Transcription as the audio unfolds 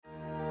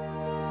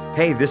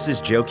Hey, this is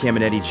Joe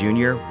Caminetti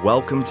Jr.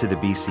 Welcome to the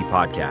BC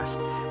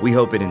Podcast. We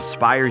hope it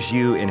inspires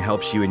you and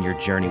helps you in your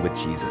journey with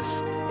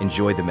Jesus.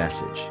 Enjoy the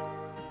message.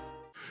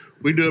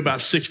 We do about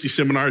 60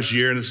 seminars a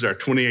year, and this is our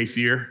 28th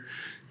year.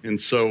 And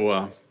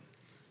so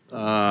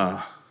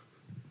I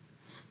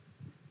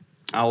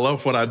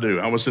love what I do.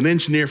 I was an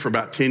engineer for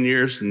about 10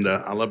 years, and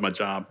I love my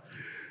job.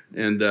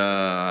 And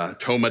I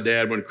told my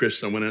dad when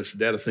Christmas I went in, I said,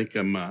 Dad, I think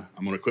I'm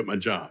going to quit my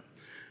job.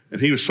 And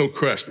he was so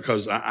crushed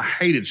because I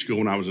hated school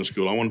when I was in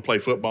school. I wanted to play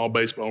football,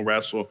 baseball,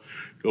 wrestle,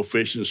 go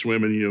fishing,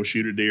 swimming,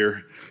 shoot a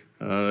deer.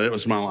 It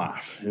was my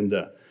life.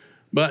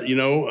 But when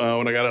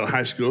I got out of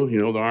high school,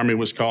 the Army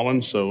was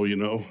calling. So,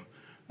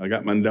 I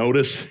got my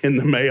notice in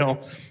the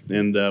mail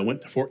and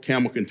went to Fort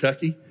Campbell,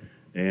 Kentucky.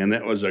 And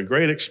that was a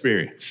great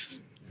experience.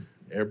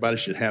 Everybody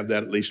should have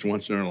that at least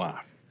once in their life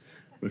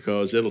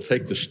because it'll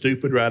take the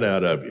stupid right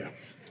out of you.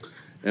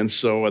 And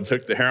so I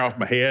took the hair off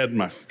my head,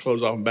 my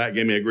clothes off my back,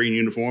 gave me a green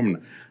uniform,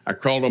 and I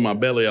crawled on my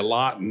belly a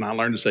lot, and I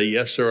learned to say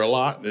yes, sir, a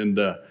lot.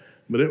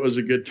 But it was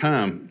a good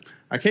time.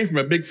 I came from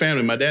a big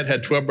family. My dad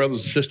had 12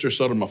 brothers and sisters,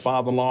 so did my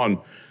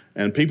father-in-law,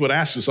 and people would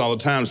ask us all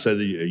the time, said,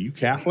 are you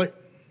Catholic?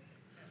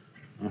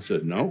 I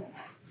said, no.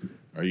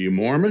 Are you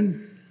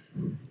Mormon?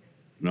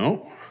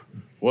 No.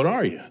 What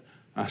are you?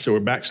 I said, we're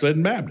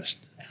backslidden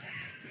Baptist.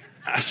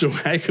 I said,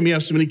 how come you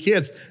have so many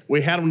kids?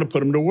 We had them to put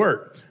them to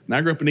work. And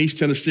I grew up in East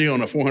Tennessee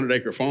on a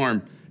 400-acre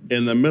farm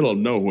in the middle of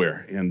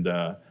nowhere. And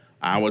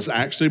I was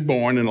actually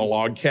born in a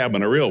log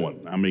cabin, a real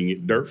one. I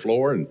mean, dirt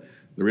floor. And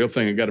the real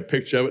thing, I got a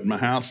picture of it in my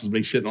house, is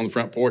me sitting on the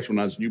front porch when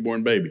I was a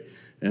newborn baby.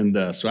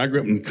 And so I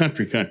grew up in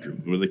country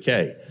with a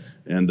K.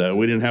 And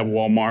we didn't have a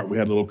Walmart. We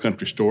had a little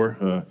country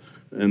store.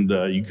 And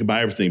you could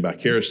buy everything, buy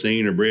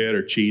kerosene or bread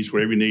or cheese,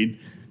 whatever you need.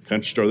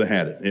 Country store that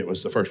had it. It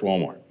was the first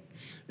Walmart.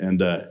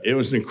 And it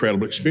was an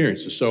incredible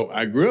experience. And so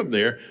I grew up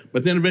there,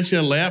 but then eventually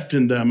I left,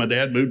 and my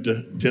dad moved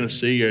to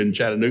Tennessee in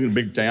Chattanooga, a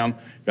big town,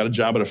 got a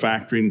job at a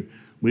factory, and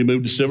we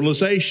moved to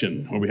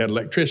civilization where we had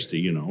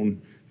electricity,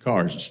 and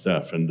cars and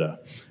stuff. And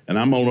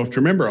I'm old enough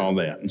to remember all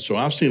that. And so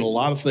I've seen a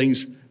lot of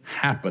things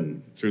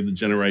happen through the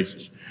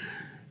generations.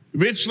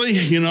 Eventually,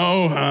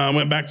 I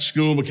went back to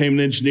school, became an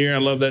engineer. I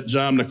loved that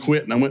job, and I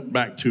quit, and I went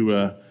back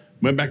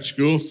to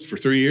school for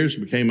 3 years,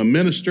 became a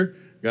minister,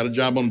 got a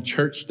job on the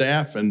church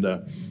staff, and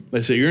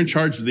they said, you're in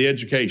charge of the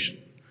education.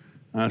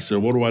 I said,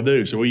 what do I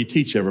do? So, well, you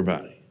teach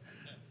everybody.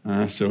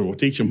 I said, well,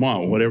 teach them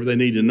what? Whatever they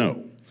need to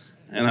know.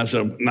 And I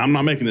said, no, I'm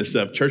not making this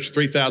up. Church of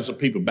 3,000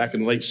 people back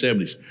in the late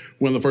 70s,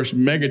 one of the first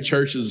mega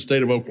churches in the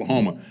state of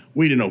Oklahoma.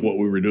 We didn't know what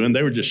we were doing.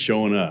 They were just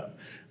showing up.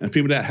 And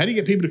people asked, how do you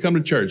get people to come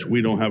to church?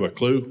 We don't have a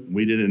clue.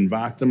 We didn't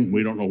invite them.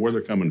 We don't know where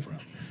they're coming from.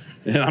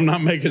 And I'm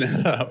not making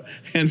that up.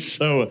 And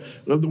so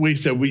we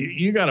said,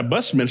 you got a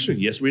bus ministry?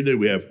 Yes, we do.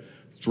 We have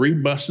 3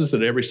 buses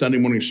at every Sunday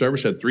morning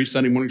service, had 3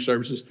 Sunday morning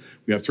services.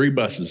 We have 3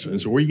 buses.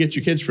 And so where you get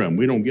your kids from?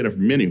 We don't get them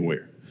from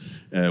anywhere.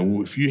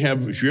 If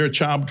you're a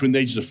child between the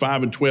ages of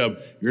 5 and 12,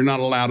 you're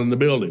not allowed in the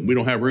building. We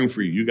don't have room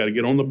for you. You got to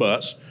get on the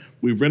bus.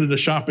 We've rented a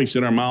shopping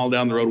center a mile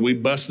down the road, and we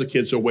bus the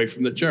kids away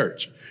from the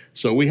church.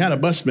 So we had a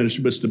bus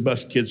ministry, but it's to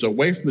bus kids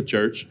away from the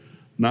church,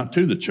 not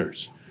to the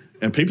church.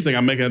 And people think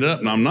I'm making it up,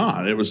 and I'm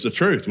not. It was the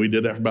truth. We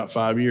did that for about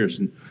 5 years.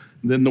 And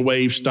then the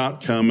wave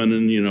stopped coming,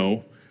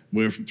 and,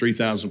 we went from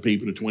 3,000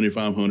 people to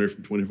 2,500,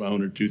 from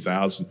 2,500 to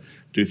 2,000,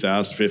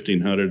 2,000,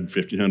 1,500,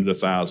 1,500 to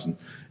 1,000. And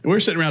we were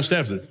sitting around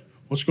staff and said,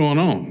 what's going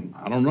on?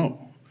 I don't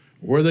know.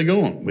 Where are they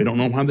going? We don't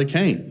know how they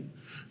came.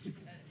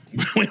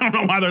 We don't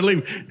know why they're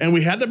leaving. And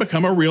we had to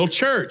become a real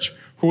church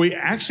where we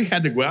actually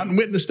had to go out and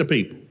witness to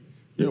people.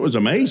 It was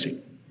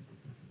amazing.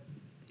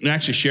 You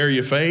actually share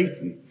your faith,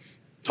 and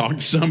talk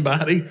to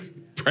somebody,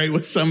 pray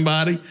with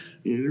somebody.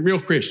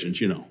 Real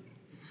Christians,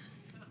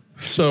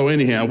 So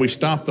anyhow, we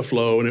stopped the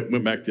flow, and it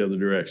went back the other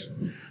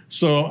direction.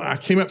 So I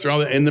came up through all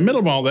that. In the middle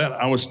of all that,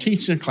 I was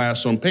teaching a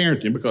class on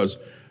parenting because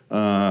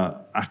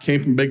I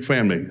came from a big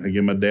family.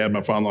 Again, my dad,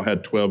 my father-in-law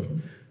had 12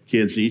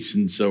 kids each,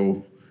 and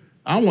so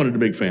I wanted a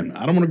big family.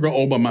 I don't want to grow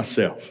old by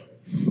myself.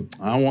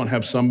 I want to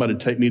have somebody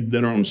take me to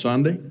dinner on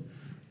Sunday.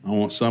 I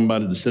want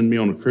somebody to send me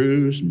on a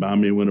cruise and buy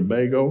me a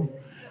Winnebago.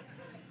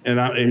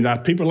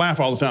 And people laugh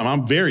all the time.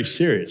 I'm very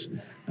serious.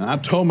 And I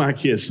told my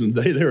kids from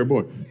the day they were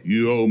born,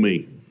 you owe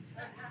me.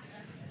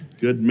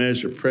 Good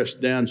measure, pressed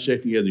down,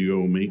 shaken together,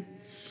 you owe me.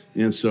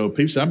 And so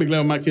people say, I'll be glad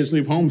when my kids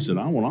leave home. I said,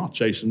 I'll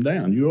chase them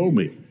down. You owe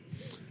me.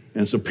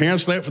 And so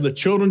parents lay it for the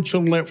children,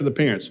 children lay it for the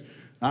parents.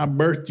 I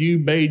birthed you,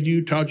 bathed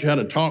you, taught you how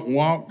to talk and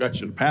walk, got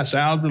you to pass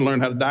algebra, learn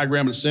how to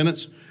diagram a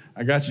sentence.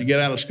 I got you to get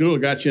out of school, I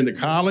got you into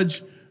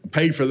college. I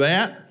paid for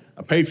that.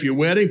 I paid for your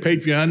wedding,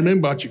 paid for your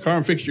honeymoon, bought your car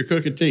and fixed your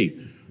cooking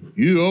tea.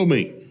 You owe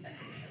me.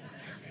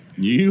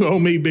 You owe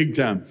me big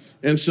time.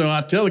 And so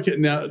I tell the kids,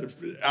 now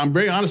I'm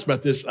very honest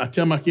about this. I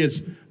tell my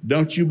kids,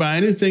 don't you buy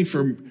anything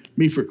for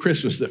me for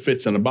Christmas that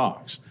fits in a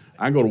box.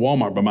 I go to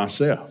Walmart by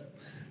myself.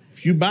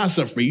 If you buy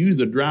something for you,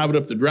 either drive it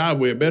up the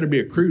driveway, it better be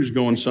a cruise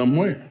going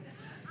somewhere.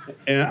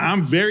 And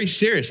I'm very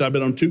serious. I've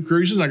been on 2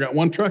 cruises, and I got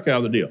 1 truck out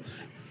of the deal.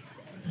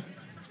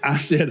 I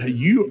said,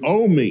 you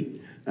owe me.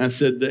 I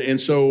said, and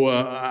so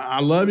I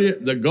love you.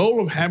 The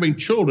goal of having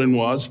children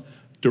was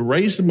to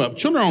raise them up.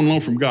 Children are on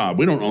loan from God.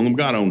 We don't own them.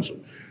 God owns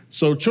them.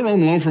 So children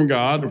on loan from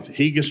God,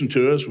 he gives them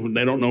to us when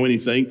they don't know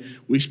anything.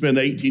 We spend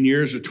 18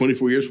 years or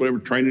 24 years, whatever,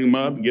 training them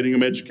up and getting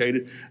them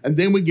educated, and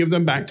then we give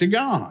them back to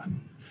God.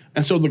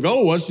 And so the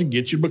goal was to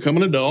get you to become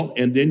an adult,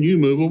 and then you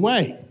move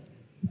away.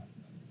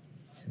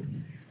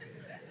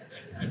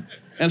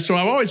 And so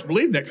I've always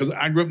believed that because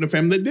I grew up in a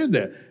family that did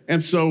that.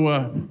 And so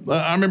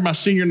I remember my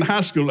senior in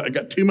high school, I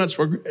got 2 months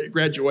before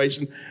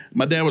graduation.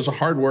 My dad was a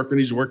hard worker, and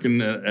he's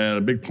working at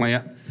a big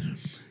plant.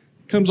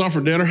 Comes on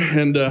for dinner,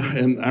 and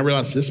I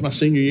realized this is my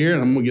senior year,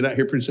 and I'm going to get out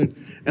here pretty soon.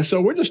 And so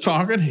we're just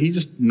talking. He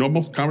just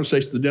normal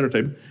conversation at the dinner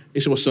table.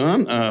 He said, well,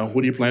 son,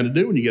 what do you plan to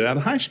do when you get out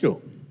of high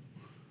school?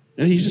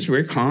 And he's just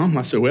very calm.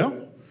 I said, well,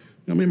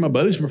 me and my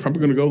buddies, we're probably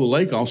going to go to the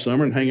lake all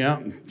summer and hang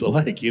out at the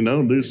lake,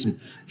 and do some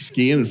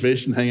skiing and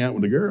fishing, hang out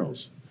with the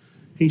girls.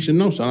 He said,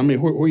 no, son,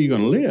 where are you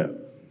going to live?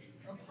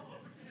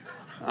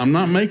 I'm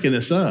not making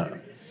this up.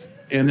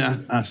 And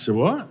I said,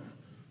 what?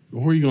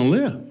 Well, where are you going to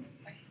live?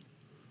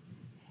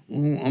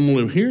 Well, I'm going to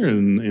live here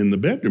in the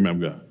bedroom I've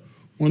got.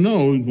 Well,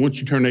 no, once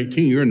you turn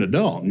 18, you're an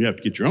adult, and you have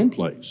to get your own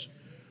place.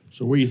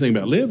 So where do you think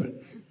about living?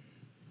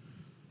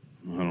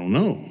 I don't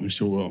know. He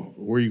said, well,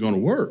 where are you going to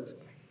work?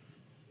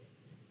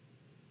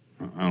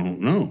 I don't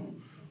know.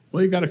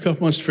 Well, you got a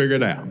couple months to figure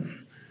it out.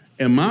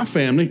 In my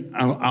family,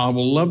 I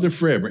will love them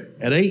forever.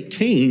 At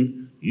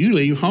 18, you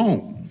leave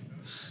home.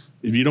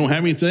 If you don't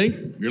have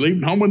anything, you're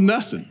leaving home with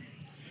nothing.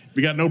 If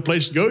you got no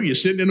place to go, you're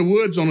sitting in the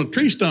woods on a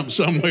tree stump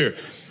somewhere.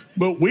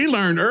 But we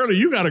learned early,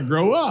 you got to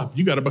grow up.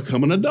 You got to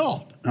become an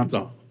adult. I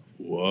thought,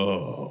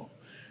 whoa.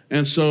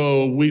 And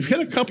so we've hit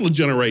a couple of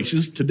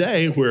generations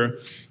today where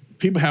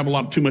people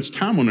have too much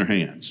time on their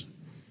hands.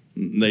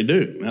 They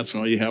do. That's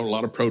why you have a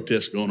lot of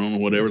protests going on or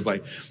whatever. It's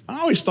like,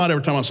 I always thought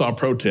every time I saw a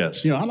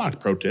protest, I like to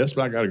protest,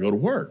 but I got to go to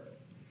work.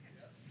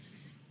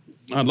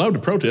 I'd love to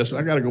protest, but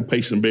I got to go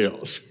pay some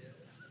bills.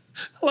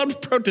 I love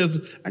to protest.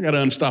 I got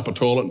to unstop a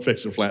toilet and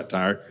fix a flat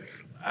tire.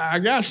 I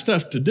got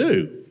stuff to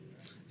do.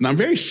 And I'm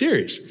very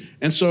serious.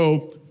 And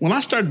so when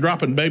I started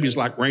dropping babies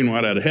like rain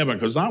right out of heaven,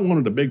 because I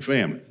wanted a big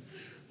family.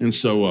 And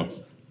so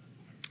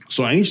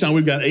Einstein,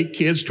 we've got 8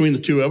 kids between the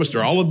 2 of us.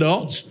 They're all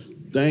adults.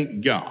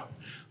 Thank God.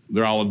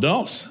 They're all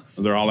adults.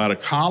 They're all out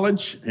of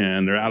college,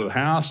 and they're out of the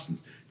house,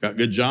 got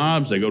good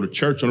jobs. They go to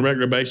church on a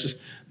regular basis.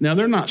 Now,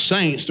 they're not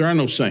saints. There are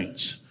no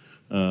saints.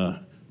 There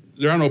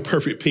are no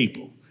perfect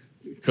people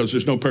because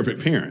there's no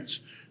perfect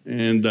parents.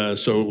 And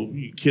so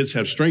kids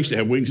have strengths, they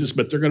have weaknesses,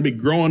 but they're going to be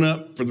growing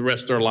up for the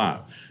rest of their life.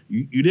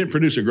 You didn't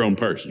produce a grown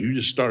person. You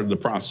just started the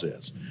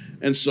process.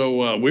 And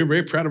so we're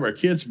very proud of our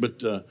kids,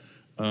 but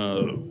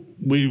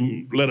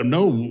we let them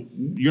know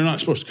you're not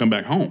supposed to come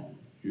back home.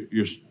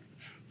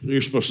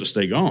 You're supposed to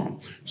stay gone.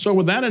 So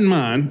with that in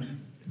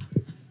mind,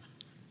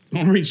 I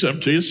want to read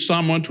something to you. It's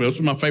Psalm 112. It's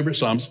one of my favorite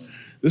Psalms.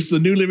 This is the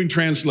New Living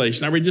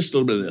Translation. I read just a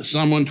little bit of this.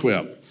 Psalm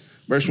 112.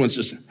 Verse 1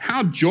 says,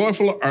 how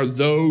joyful are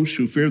those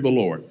who fear the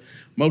Lord.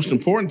 Most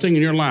important thing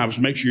in your life is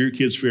make sure your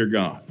kids fear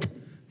God.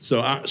 So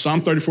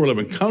Psalm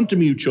 34:11, come to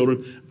me, you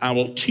children. I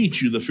will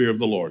teach you the fear of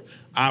the Lord.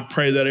 I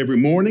pray that every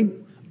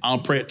morning. I'll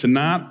pray it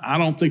tonight. I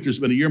don't think there's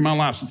been a year in my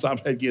life since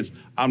I've had kids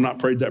I've not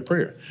prayed that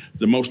prayer.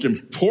 The most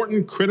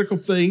important, critical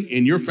thing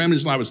in your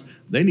family's life is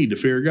they need to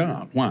fear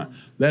God. Why?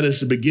 That is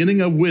the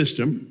beginning of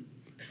wisdom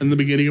and the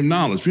beginning of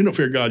knowledge. If you don't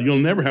fear God, you'll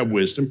never have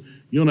wisdom.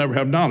 You'll never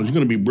have knowledge. You're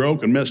going to be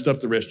broke and messed up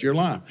the rest of your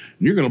life.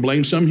 And you're going to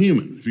blame some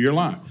human for your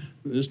life.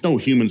 It's no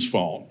human's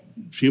fault.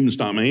 Human's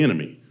not my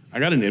enemy. I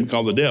got an enemy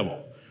called the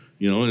devil.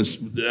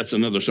 That's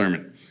another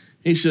sermon.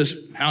 He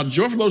says, how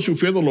joyful those who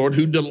fear the Lord,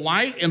 who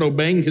delight in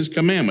obeying his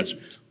commandments.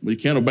 Well, you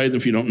can't obey them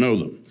if you don't know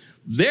them.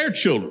 Their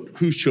children,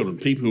 whose children?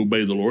 People who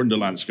obey the Lord and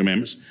delight in his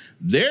commandments.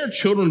 Their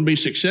children will be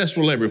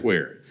successful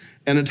everywhere.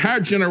 An entire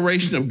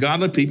generation of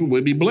godly people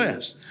will be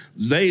blessed.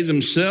 They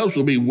themselves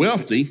will be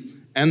wealthy,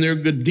 and their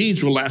good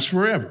deeds will last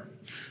forever.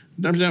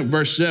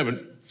 Verse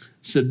 7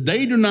 said,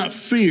 they do not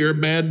fear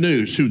bad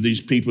news. Who?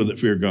 These people that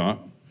fear God.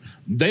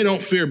 They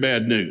don't fear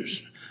bad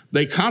news.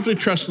 They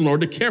confidently trust the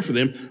Lord to care for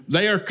them.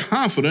 They are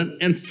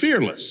confident and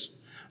fearless.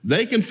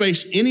 They can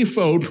face any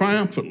foe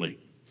triumphantly.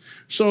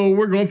 So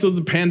we're going through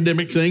the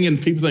pandemic thing,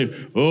 and people think,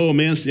 oh,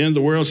 man, it's the end of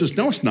the world. Says,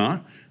 no, it's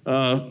not.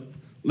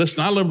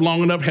 Listen, I lived long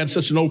enough, had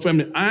such an old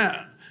family.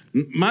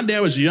 My dad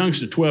was the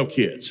youngest of 12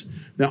 kids.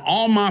 Now,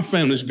 all my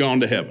family's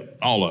gone to heaven,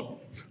 all of them.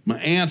 My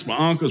aunts,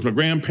 my uncles, my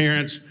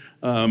grandparents,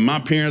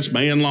 my parents,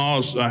 my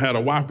in-laws. I had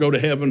a wife go to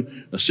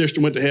heaven. A sister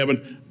went to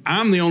heaven.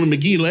 I'm the only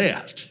McGee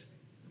left.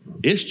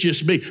 It's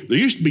just me. There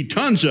used to be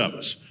tons of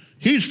us.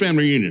 Huge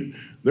family reunion.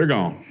 They're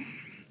gone.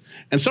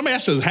 And somebody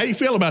asked us, how do you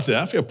feel about that?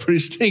 I feel pretty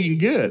stinking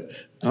good.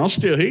 I'm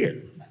still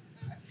here.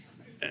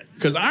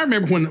 Because I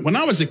remember when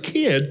I was a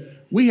kid,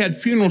 we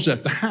had funerals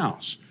at the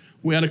house.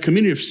 We had a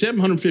community of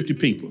 750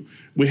 people.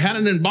 We had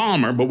an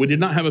embalmer, but we did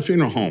not have a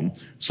funeral home.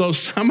 So if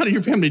somebody in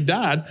your family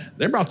died,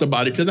 they brought the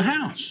body to the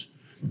house.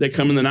 They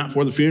come in the night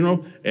before the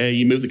funeral, and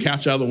you move the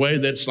couch out of the way,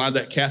 they'd slide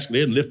that casket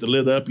in, lift the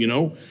lid up,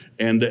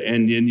 and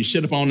you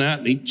sit up on that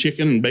and eat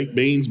chicken and baked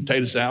beans and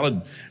potato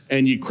salad,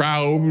 and you cry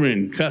over them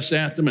and cuss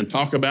at them and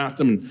talk about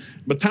them. And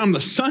by the time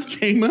the sun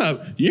came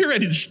up, you're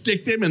ready to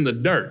stick them in the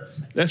dirt.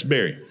 That's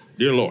buried.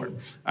 Dear Lord,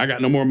 I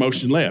got no more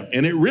emotion left.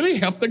 And it really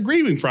helped the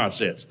grieving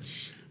process.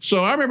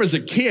 So I remember as a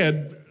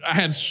kid, I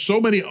had so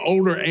many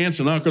older aunts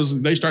and uncles,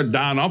 and they started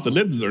dying off. They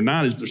lived in their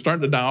 90s. They're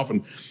starting to die off.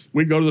 And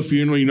we'd go to the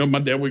funeral. My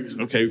dad,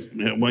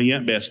 your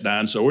Aunt Bess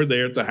died. So we're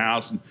there at the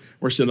house, and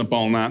we're sitting up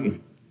all night.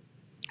 And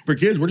for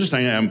kids, we're just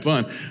hanging out, having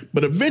fun.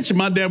 But eventually,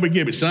 my dad would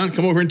give me, son,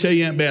 come over and tell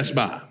your Aunt Bess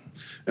bye.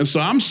 And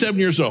so I'm 7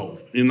 years old,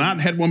 and I'd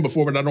had one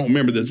before, but I don't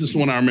remember this. This is the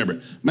one I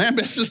remember. My Aunt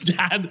Bess just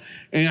died,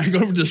 and I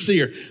go over to see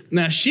her.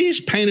 Now, she's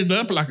painted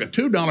up like a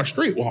 $2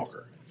 streetwalker.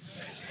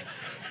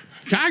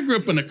 I grew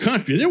up in the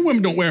country. Their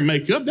women don't wear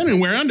makeup. They don't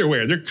wear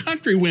underwear. They're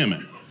country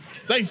women.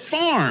 They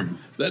farm.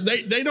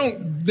 They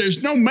don't,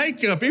 there's no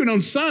makeup even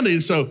on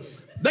Sundays. So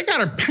they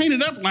got her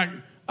painted up like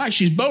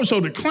she's Bozo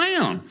the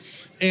Clown.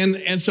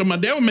 And so my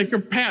dad would make her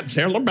pat,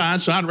 tell her bye.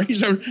 So I'd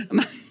raise her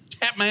and I'd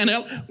tap my Aunt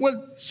Ellen.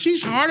 Well,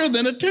 she's harder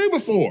than a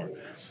 2-before.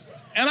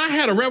 And I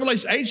had a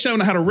revelation, age 7,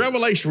 I had a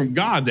revelation from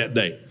God that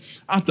day.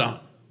 I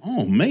thought,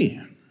 oh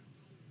man,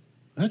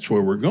 that's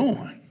where we're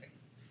going.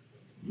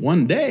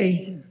 One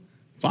day,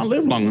 if I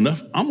live long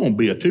enough, I'm going to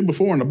be a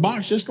 2-before in a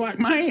box just like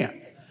my aunt.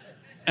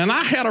 And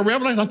I had a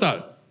revelation. I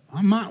thought,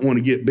 I might want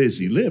to get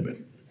busy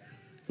living.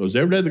 Because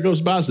every day that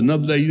goes by is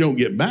another day you don't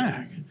get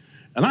back.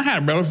 And I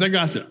had a revelation. That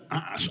guy said,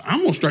 I'm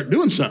going to start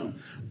doing something.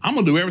 I'm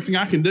going to do everything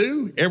I can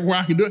do, everywhere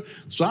I can do it.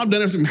 So I've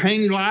done everything,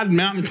 hang gliding,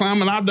 mountain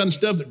climbing. I've done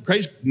stuff that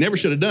Grace never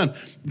should have done.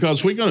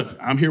 Because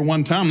I'm here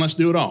one time, let's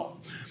do it all.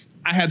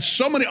 I had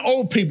so many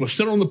old people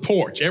sit on the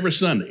porch every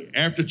Sunday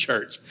after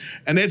church,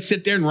 and they'd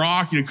sit there and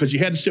rock, because you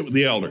had to sit with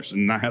the elders,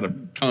 and I had a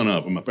ton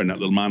of them up there in that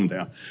little mountain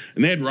town,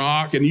 and they'd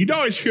rock, and you'd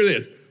always hear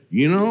this,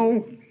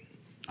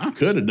 I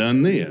could have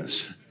done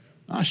this.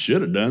 I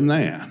should have done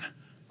that.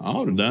 I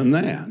ought have done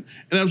that. And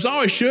it was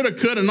always should have,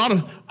 could have, not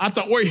have. I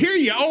thought, well, here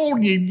you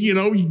old,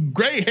 you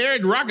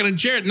gray-haired, rocking a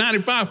chair at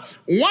 95.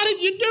 Why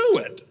did you do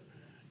it?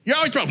 You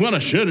always thought, what I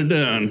should have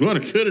done, what I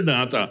could have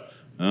done. I thought,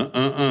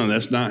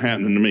 that's not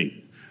happening to me.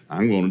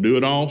 I'm going to do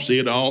it all, see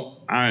it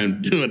all. I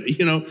am doing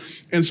it,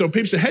 And so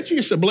people say, how'd you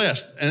get so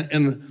blessed?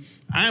 And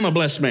I am a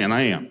blessed man,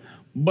 I am.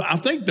 But I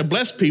think the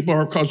blessed people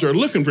are because they're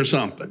looking for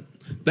something.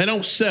 They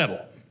don't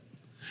settle.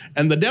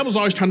 And the devil's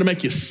always trying to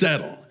make you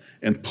settle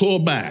and pull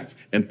back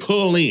and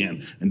pull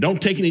in and don't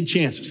take any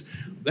chances.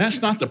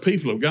 That's not the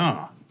people of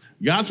God.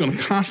 God's going to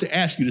constantly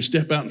ask you to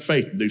step out in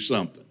faith and do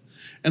something.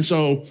 And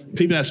so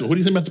people ask, what do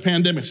you think about the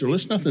pandemic? I said, well,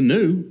 it's nothing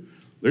new.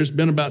 There's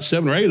been about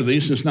 7 or 8 of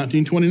these since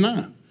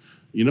 1929.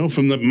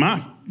 From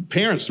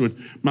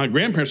my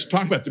grandparents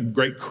talk about the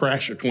great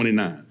crash of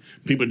 29.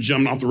 People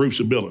jumping off the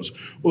roofs of buildings.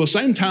 Well, at the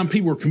same time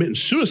people were committing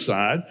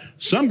suicide,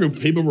 some group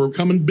of people were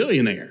becoming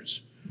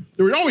billionaires.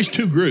 There were always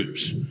 2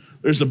 groups.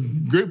 There's a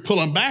group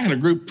pulling back and a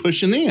group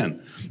pushing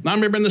in. Now, I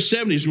remember in the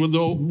 70s with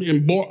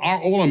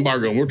our oil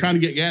embargo, and we're trying to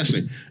get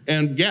gasoline.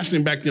 And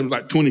gasoline back then was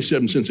like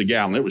 27 cents a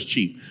gallon. It was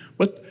cheap.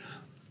 But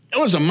it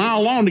was a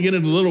mile long to get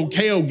into the little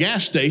KO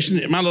gas station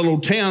in my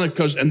little town,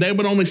 and they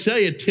would only sell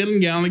you a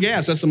 10-gallon of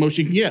gas. That's the most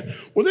you can get.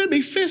 Well, there'd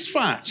be fist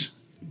fights.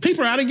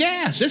 People are out of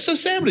gas. It's the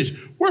 70s.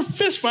 We're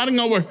fist fighting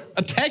over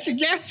a tank of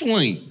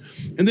gasoline.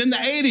 And then the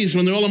 80s,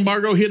 when the oil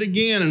embargo hit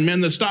again,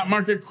 and the stock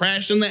market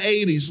crashed in the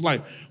 80s.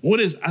 Like,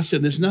 I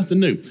said, there's nothing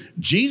new.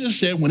 Jesus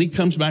said when he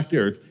comes back to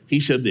earth, he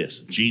said this.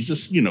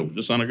 Jesus,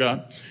 the Son of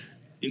God,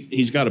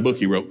 he's got a book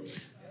he wrote.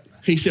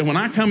 He said, when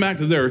I come back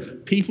to the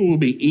earth, people will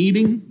be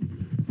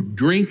eating,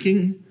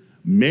 drinking,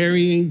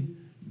 marrying,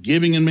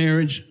 giving in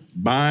marriage,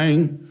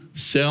 buying,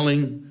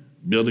 selling,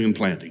 building and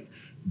planting.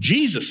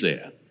 Jesus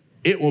said,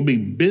 it will be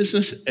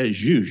business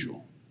as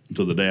usual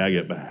until the day I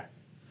get back.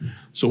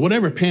 So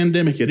whatever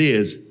pandemic it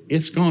is,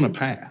 it's going to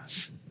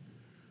pass.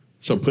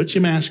 So put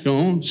your mask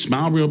on,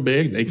 smile real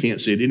big. They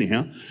can't see it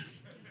anyhow.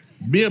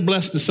 Be a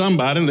blessing to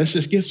somebody, and let's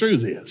just get through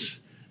this.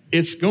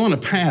 It's going to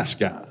pass,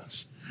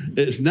 guys.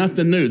 It's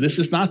nothing new. This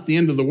is not the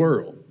end of the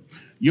world.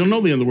 You'll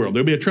know the end of the world.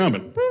 There'll be a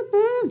trumpet.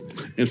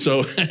 And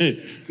so,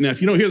 now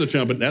if you don't hear the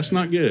trumpet, that's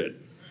not good.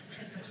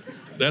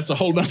 That's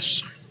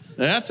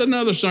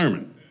another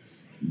sermon.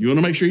 You want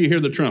to make sure you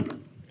hear the trumpet.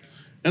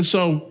 And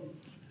so,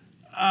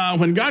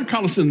 when God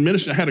called us in the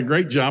ministry, I had a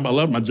great job. I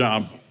loved my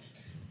job.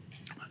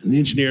 And the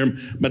engineer,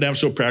 my dad was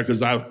so proud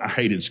because I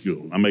hated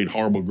school. I made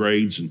horrible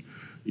grades, and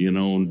I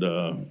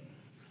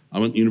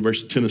went to the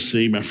University of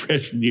Tennessee my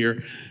freshman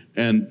year,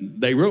 and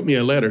they wrote me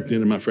a letter at the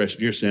end of my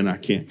freshman year saying I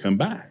can't come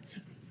back.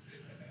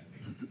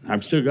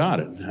 I've still got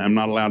it. I'm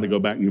not allowed to go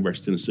back to the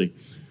University of Tennessee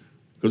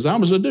because I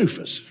was a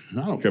doofus.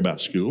 I don't care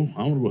about school.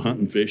 I want to go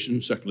hunting,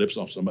 fishing, suck lips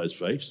off somebody's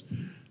face.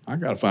 I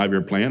got a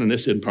 5-year plan, and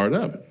this isn't part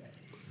of it.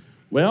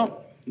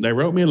 Well, they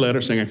wrote me a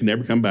letter saying I could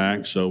never come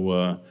back, so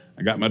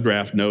I got my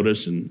draft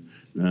notice, and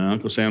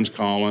Uncle Sam's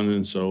calling,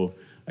 and so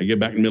I get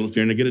back in the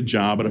military, and I get a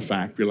job at a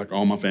factory like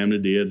all my family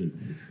did.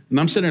 And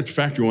I'm sitting at the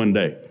factory one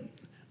day.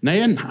 And they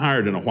hadn't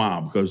hired in a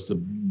while because the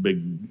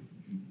big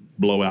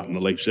blowout in the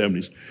late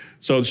 70s.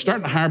 So they're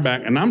starting to hire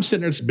back, and I'm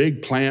sitting there at this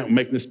big plant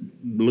making this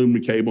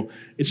aluminum cable.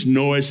 It's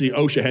noisy.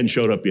 OSHA hadn't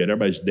showed up yet.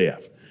 Everybody's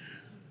deaf.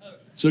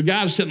 So the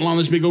guy's sitting along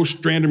this big old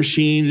strand of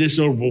machines, this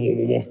old blah, blah,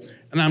 blah, blah.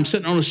 And I'm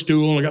sitting on a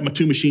stool, and I got my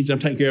two machines I'm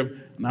taking care of,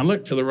 and I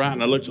look to the right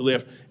and I look to the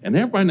left, and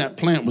everybody in that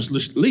plant was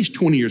at least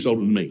 20 years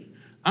older than me.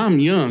 I'm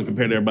young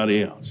compared to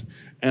everybody else.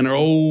 And they're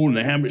old, and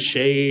they haven't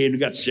shaved, they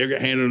got a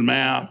cigarette hand in their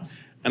mouth.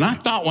 And I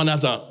thought,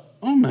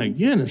 oh my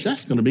goodness,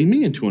 that's going to be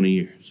me in 20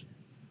 years.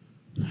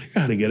 I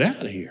got to get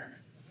out of here.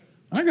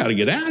 I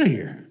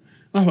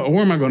thought,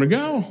 where am I going to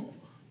go?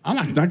 I'm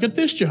not going to get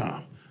this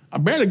job. I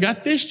barely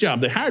got this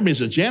job. They hired me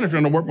as a janitor,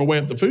 and I worked my way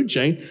up the food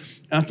chain.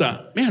 And I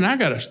thought, man, I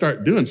got to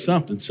start doing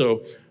something.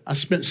 So I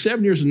spent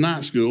 7 years in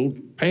night school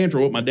paying for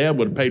what my dad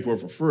would have paid for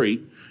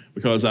free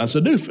because I was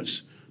a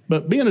doofus.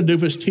 But being a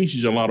doofus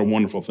teaches you a lot of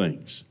wonderful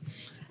things.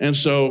 And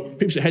so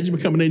people say, how'd you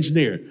become an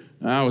engineer?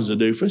 I was a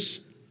doofus,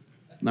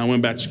 and I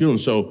went back to school. And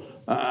so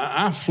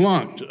I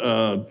flunked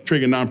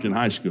trigonometry in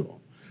high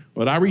school.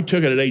 But I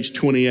retook it at age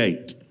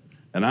 28,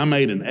 and I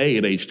made an A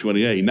at age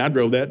 28, and I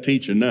drove that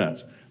teacher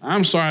nuts.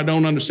 I'm sorry, I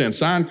don't understand.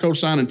 Sine,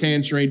 cosine, and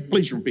tangent.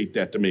 Please repeat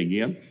that to me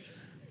again.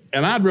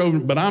 And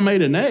I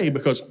made an A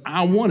because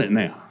I want it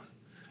now.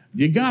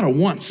 You got to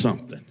want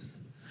something.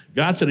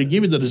 God said, I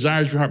give you the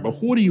desires of your heart,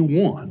 but what do you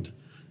want?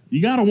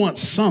 You got to want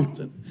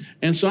something.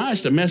 And so I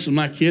used to mess with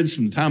my kids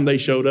from the time they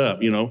showed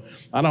up. You know,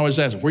 I'd always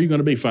ask them, where are you going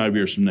to be 5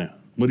 years from now?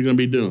 What are you going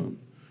to be doing?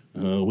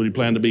 What do you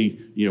plan to be?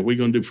 You know, what are you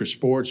going to do for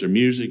sports or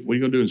music? What are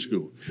you going to do in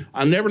school?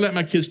 I never let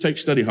my kids take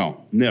study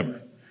hall.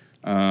 Never.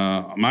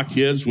 My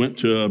kids went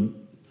to a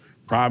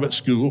private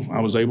school. I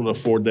was able to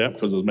afford that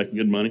because I was making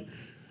good money.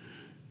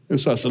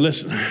 And so I said,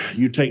 listen,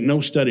 you take no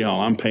study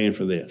hall. I'm paying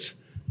for this.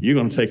 You're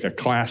going to take a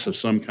class of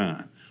some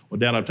kind. Well,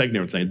 Dad, I've taken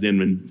everything.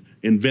 Then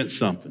invent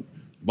something.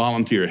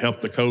 Volunteer. Help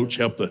the coach.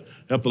 Help the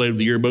lady with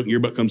the yearbook.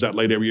 Yearbook comes out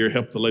late every year.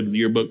 Help the lady with the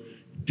yearbook.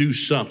 Do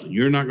something.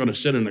 You're not going to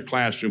sit in a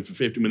classroom for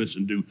 50 minutes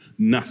and do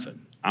nothing.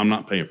 I'm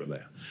not paying for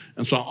that.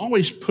 And so I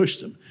always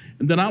pushed them.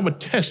 And then I would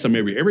test them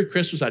every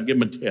Christmas. I'd give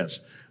them a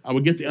test. I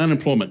would get the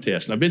unemployment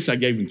test. Now, eventually I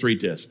gave them 3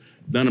 tests.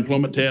 The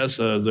unemployment test,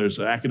 there's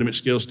an academic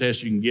skills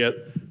test you can get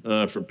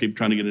for people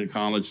trying to get into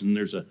college, and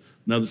there's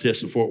another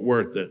test in Fort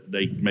Worth that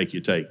they make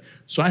you take.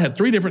 So I had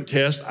 3 different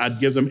tests I'd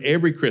give them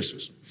every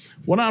Christmas.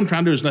 What I'm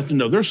trying to do is let them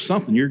know there's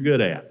something you're good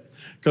at.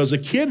 Because a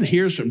kid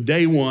hears from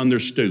day one they're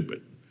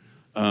stupid.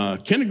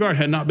 Kindergarten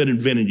had not been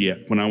invented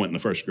yet when I went in the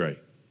first grade,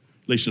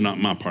 at least not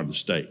in my part of the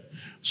state.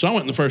 So I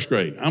went in the first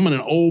grade. I'm in an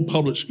old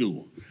public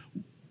school.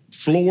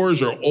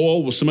 Floors are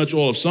oil with so much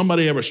oil. If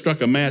somebody ever struck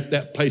a match,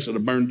 that place would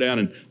have burned down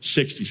in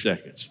 60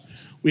 seconds.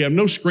 We have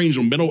no screens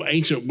on big old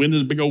ancient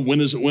windows, big old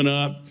windows that went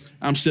up.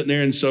 I'm sitting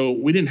there, and so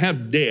we didn't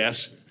have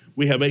desks.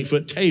 We have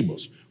 8-foot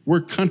tables.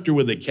 We're country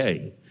with a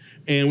K.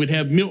 And we'd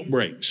have milk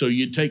breaks. So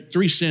you'd take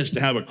 3 cents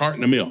to have a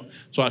carton of milk.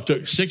 So I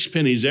took 6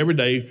 pennies every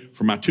day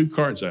for my 2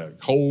 cartons of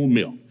cold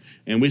milk.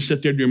 And we'd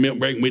sit there during milk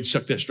break, and we'd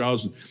suck that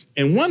straws.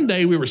 And one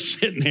day we were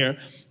sitting there,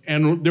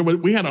 and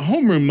we had a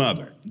homeroom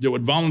mother that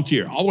would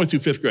volunteer all the way through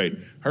 5th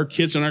grade. Her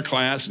kids in our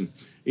class,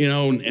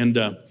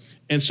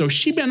 and so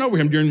she bent over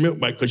him during the milk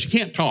break because you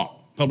can't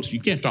talk. Public,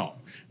 you can't talk.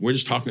 We're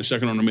just talking a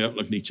second on the milk,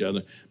 looking at each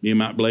other. Me and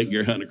Mike Blake,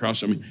 Gary Hunting across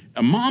from me.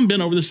 And Mom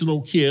bent over this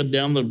little kid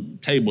down the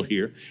table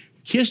here,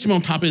 kissed him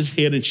on top of his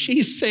head, and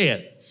she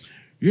said,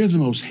 "You're the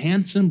most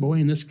handsome boy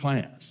in this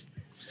class."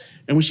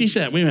 And when she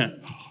said that, we went,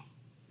 oh,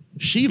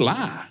 she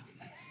lied.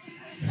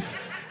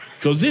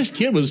 Because this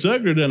kid was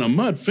uglier than a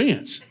mud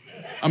fence.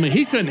 I mean,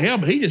 he couldn't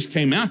help it. He just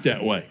came out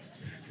that way.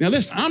 Now,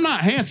 listen, I'm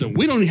not handsome.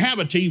 We don't even have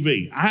a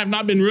TV. I have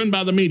not been ruined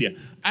by the media.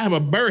 I have a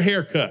burr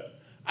haircut.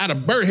 I had a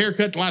burr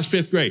haircut till I was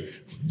 5th grade.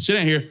 Sit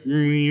down here.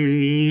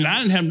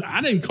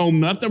 I didn't comb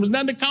nothing. There was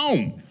nothing to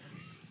comb.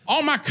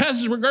 All my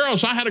cousins were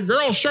girls, so I had a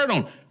girl's shirt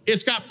on.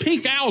 It's got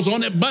pink owls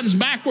on it, buttons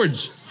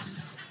backwards.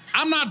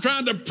 I'm not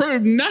trying to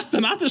prove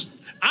nothing. I'm just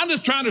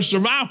trying to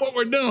survive what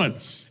we're doing.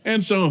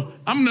 And so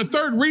I'm in the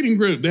 3rd reading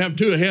group. They have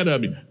 2 ahead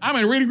of me. I'm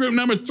in reading group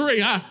number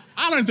 3. I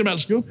don't know anything about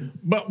school,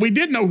 but we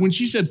did know when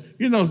she said,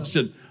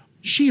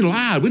 she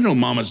lied. We know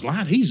Mama's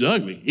lied. He's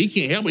ugly. He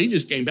can't help it. He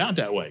just came out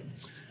that way.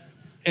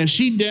 And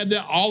she did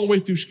that all the way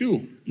through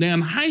school. Now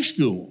in high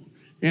school,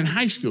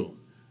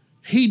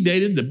 he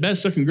dated the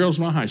best looking girls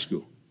in my high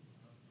school.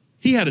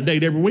 He had a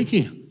date every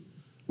weekend.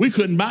 We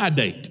couldn't buy a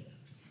date.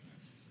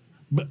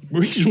 But the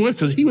reason was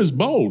because he was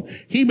bold.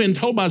 He'd been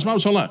told by his mom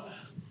so lot,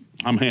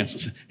 I'm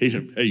handsome. He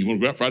said, hey, you want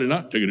to go out Friday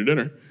night? Take you to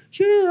dinner.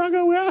 Sure, I'll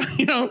go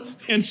out,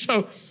 And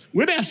so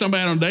we'd ask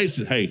somebody on dates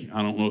and say, hey,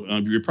 I don't know,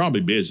 you're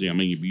probably busy. I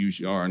mean, you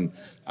usually are, and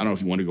I don't know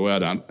if you want to go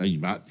out. You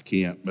might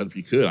can't, but if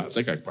you could, I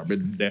think I could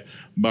probably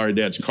borrow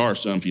Dad's car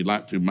some if you'd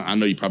like to. I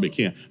know you probably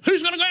can.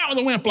 Who's going to go out with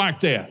a wimp like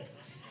that?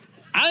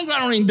 I think I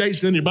don't even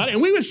date anybody.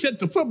 And we would sit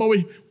to football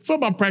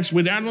practice.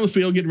 We'd out on the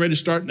field getting ready to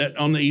start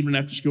on the evening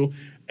after school.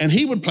 And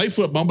he would play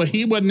football, but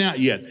he wasn't out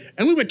yet.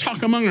 And we would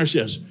talk among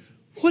ourselves.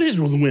 What is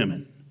with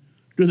women?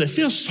 Do they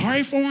feel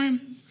sorry for him?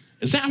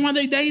 Is that why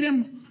they date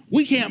him?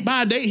 We can't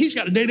buy a date. He's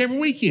got a date every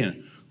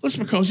weekend. Well, it's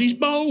because he's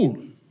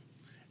bold.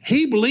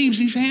 He believes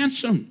he's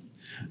handsome.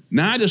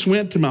 Now I just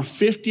went to my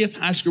 50th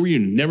high school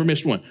reunion, never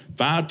missed one.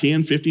 5,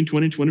 10, 15,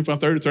 20, 25,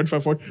 30,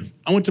 35, 40.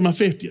 I went to my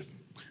 50th.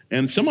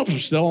 And some of us are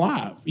still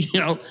alive.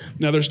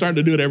 Now they're starting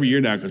to do it every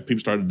year now because people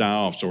started to die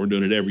off, so we're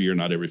doing it every year,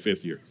 not every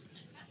 5th year.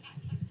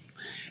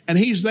 And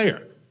he's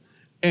there.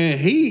 And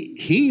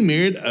he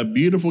married a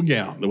beautiful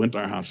gal that went to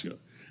our high school.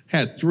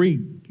 Had 3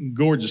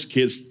 gorgeous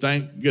kids.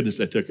 Thank goodness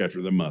they took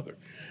after their mother.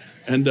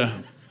 And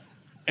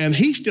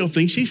he still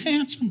thinks he's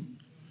handsome.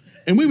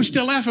 And we would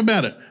still laugh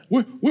about it.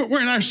 We're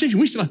in our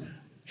 60s.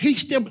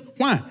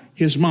 Why?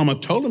 His mama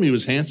told him he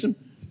was handsome.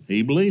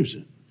 He believes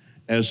it.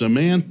 As a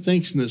man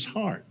thinks in his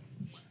heart,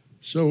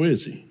 so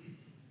is he.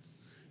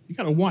 You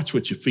got to watch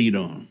what you feed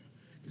on,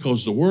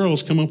 because the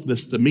world's come up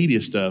with the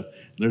media stuff.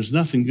 There's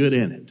nothing good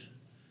in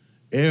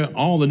it.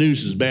 All the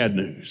news is bad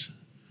news.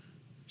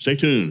 Stay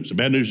tuned. Some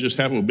bad news just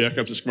happened. We'll be back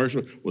after this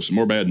commercial with some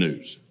more bad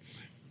news.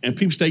 And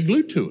people stay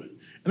glued to it.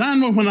 And I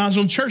know when I was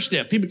on church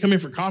staff, people come in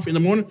for coffee in the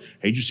morning.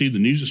 Hey, did you see the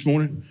news this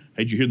morning?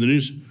 Hey, did you hear the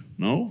news?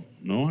 No,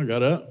 I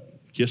got up,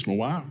 kissed my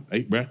wife,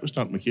 ate breakfast,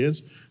 talked to my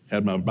kids,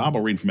 had my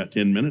Bible reading for about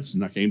 10 minutes,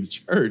 and I came to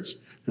church.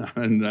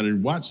 And I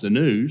didn't watch the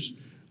news.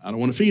 I don't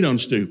want to feed on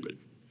stupid.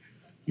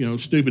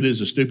 Stupid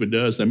is as stupid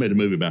does. They made a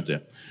movie about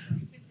that.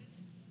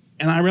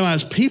 And I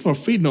realized people are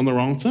feeding on the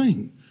wrong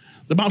thing.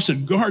 The Bible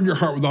said, guard your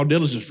heart with all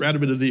diligence, for out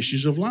of it are the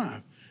issues of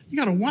life. You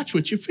got to watch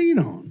what you feed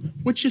on,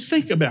 what you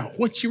think about,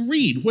 what you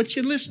read, what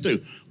you listen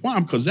to. Why?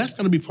 Because that's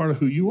going to be part of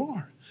who you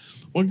are.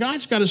 Well,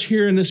 God's got us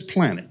here in this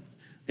planet.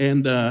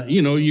 And,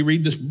 you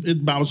read this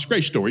Bible, it's a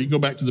great story. You go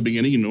back to the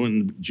beginning,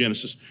 in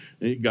Genesis,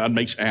 God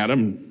makes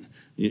Adam.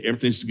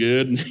 Everything's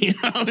good, and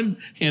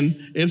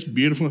it's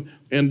beautiful.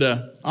 And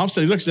all of a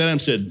sudden he looks at Adam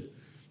and said,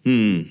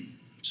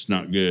 it's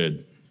not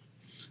good.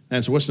 And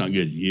I said, what's not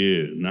good?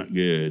 You, not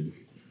good.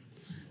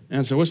 And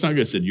I said, what's not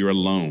good? I said, you're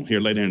alone. Here,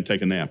 lay down and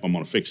take a nap. I'm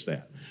going to fix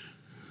that.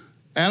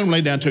 Adam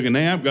laid down, took a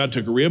nap. God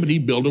took a rib, and he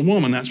built a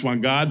woman. That's why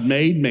God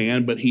made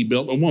man, but he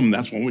built a woman.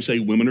 That's why we say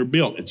women are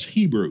built. It's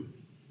Hebrew.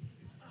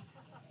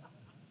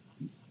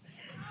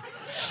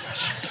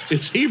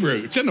 It's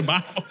Hebrew. It's in the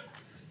Bible.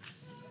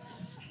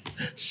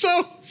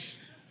 So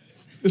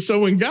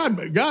when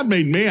God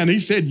made man, he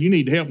said you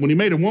need help. When he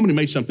made a woman, he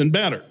made something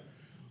better.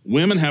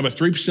 Women have a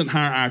 3%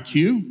 higher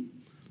IQ.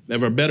 They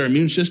have a better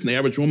immune system. The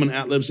average woman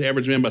outlives the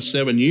average man by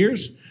 7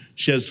 years.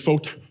 She has 4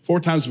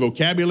 times the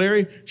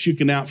vocabulary. She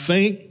can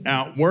outthink,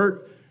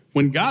 outwork.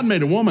 When God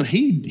made a woman,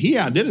 he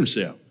outdid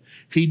himself.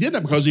 He did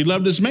that because he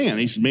loved this man.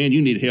 He said, man,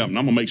 you need help, and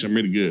I'm going to make something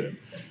really good.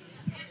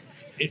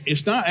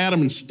 It's not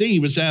Adam and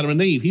Steve, it's Adam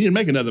and Eve. He didn't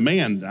make another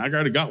man. I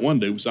already got one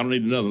dude, so I don't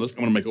need another. Let's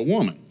come and make a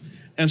woman.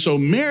 And so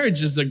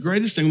marriage is the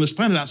greatest thing on this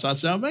planet outside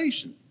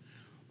salvation.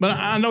 But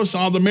I notice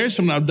all the marriage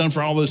something I've done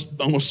for all this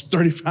almost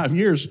 35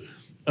 years,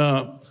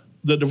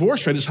 the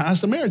divorce rate is high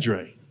as the marriage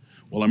rate.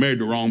 Well, I married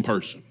the wrong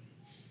person.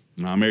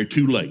 I married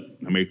too late.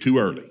 I married too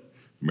early.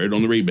 I married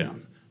on the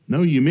rebound.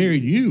 No, you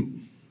married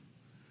you.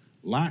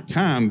 Like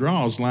kind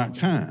draws like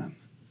kind.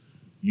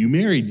 You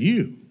married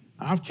you.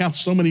 I've counseled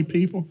so many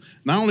people,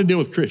 and I only deal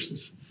with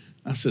Christians.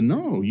 I said,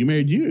 no, you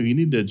married you. You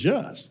need to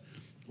adjust.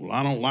 Well,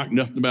 I don't like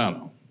nothing about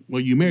them.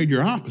 Well, you married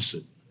your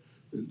opposite.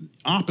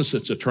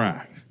 Opposites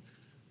attract.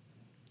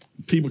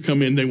 People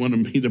come in, they want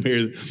to be the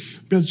married.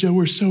 Brother Joe,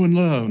 we're so in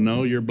love.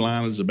 No, you're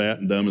blind as a bat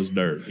and dumb as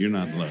dirt. You're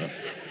not in love.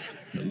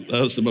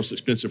 Love's the most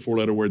expensive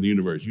 4-letter word in the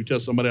universe. You tell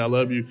somebody I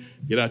love you,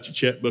 get out your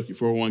checkbook, your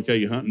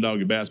 401k, your hunting dog,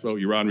 your bass boat,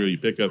 your rod and reel, you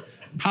pick up,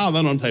 pile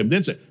that on the table.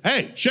 Then say,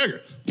 hey,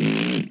 sugar,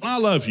 I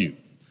love you.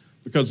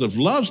 Because if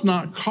love's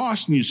not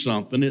costing you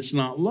something, it's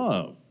not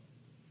love.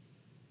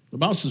 The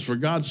Bible says, for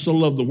God so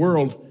loved the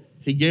world,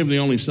 he gave the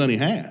only son he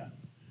had.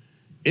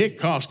 It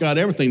cost God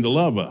everything to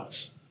love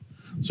us.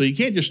 So you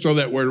can't just throw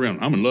that word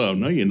around. I'm in love.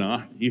 No, you're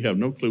not. You have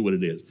no clue what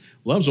it is.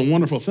 Love's a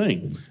wonderful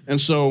thing. And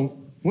so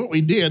what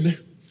we did,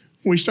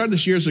 when we started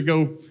this years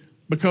ago,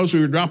 because we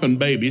were dropping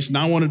babies, and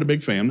I wanted a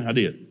big family. I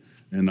did.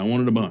 And I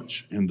wanted a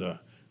bunch. And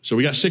so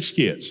we got 6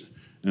 kids.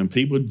 And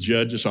people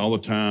judge us all the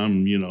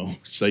time,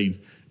 say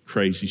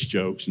crazy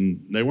jokes,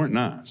 and they weren't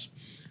nice.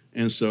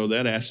 And so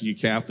that asked, you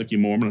Catholic, you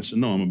Mormon? I said,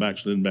 no, I'm a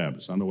backslidden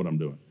Baptist. I know what I'm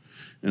doing.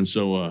 And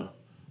so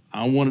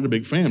I wanted a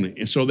big family.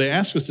 And so they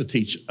asked us to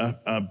teach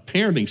a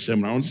parenting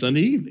seminar on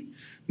Sunday evening.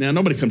 Now,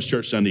 nobody comes to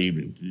church Sunday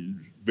evening,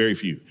 very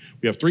few.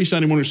 We have 3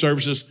 Sunday morning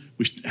services.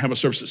 We have a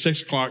service at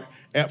 6 o'clock.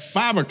 At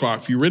 5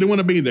 o'clock, if you really want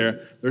to be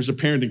there, there's a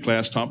parenting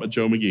class taught by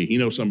Joe McGee. He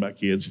knows something about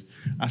kids.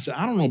 I said,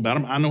 I don't know about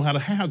them. I know how to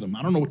have them.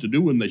 I don't know what to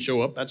do when they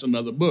show up. That's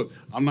another book.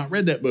 I've not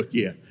read that book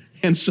yet.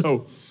 And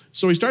so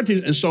we started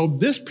teaching. And so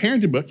this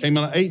parenting book came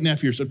out of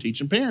 8.5 years of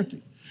teaching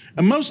parenting.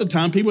 And most of the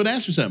time, people would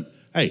ask me something.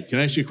 Hey, can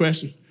I ask you a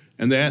question?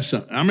 And they asked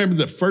something. I remember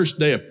the first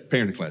day of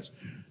parenting class.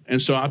 And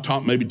so I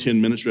taught maybe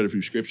 10 minutes, read a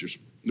few scriptures.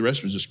 The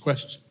rest was just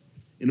questions.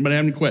 Anybody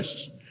have any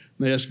questions?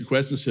 And they asked a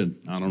question and said,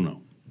 I don't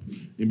know.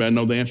 Anybody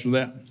know the answer to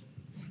that?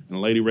 And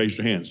a lady raised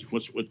her hands.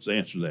 What's the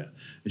answer to that?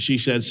 And she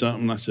said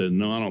something. I said,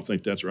 no, I don't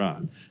think that's right.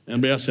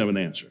 Anybody else have an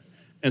answer?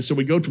 And so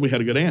we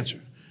had a good answer.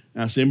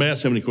 And I said, anybody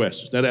else have any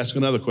questions? That asked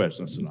another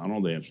question. I said, I don't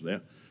know the answer to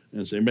that.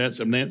 And so anybody else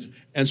have an answer?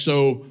 And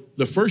so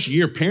the first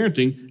year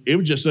parenting, it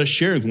was just us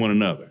sharing with one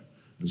another.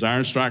 It was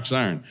iron strikes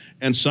iron.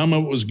 And some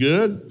of it was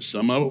good.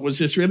 Some of it was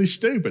just really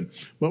stupid.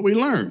 But we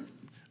learned.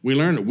 We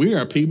learned that we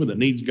are people that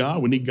need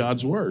God. We need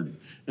God's word.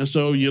 And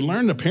so you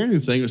learn the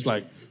parenting thing. It's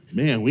like,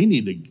 man, we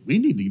need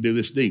to do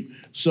this deep.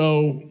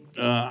 So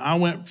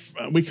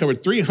we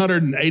covered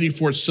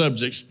 384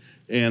 subjects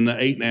in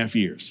 8.5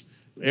 years.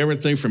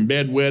 Everything from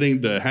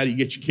bedwetting to how do you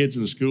get your kids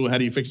in the school, how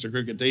do you fix their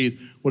crooked teeth,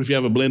 what if you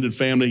have a blended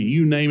family,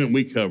 you name it,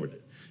 we covered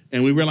it.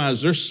 And we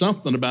realized there's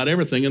something about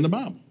everything in the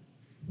Bible.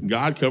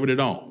 God covered it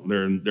all.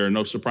 There are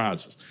no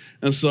surprises.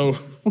 And so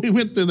we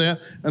went through that.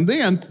 And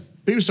then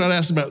people started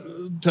asking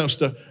about tough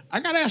stuff. I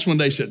got asked one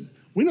day, said,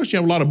 we know you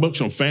have a lot of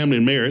books on family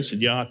and marriage. I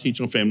said, yeah, I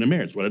teach on family and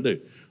marriage. What I do.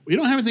 Well, you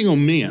don't have anything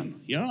on men.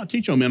 I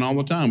teach on men all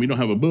the time. We don't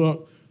have a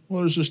book.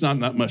 Well, there's just not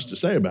much to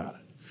say about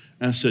it.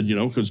 And I said,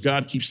 because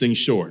God keeps things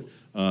short.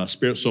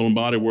 Spirit, soul, and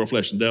body, world,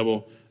 flesh, and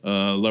devil,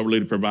 lover,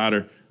 leader,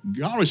 provider.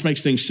 God always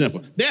makes things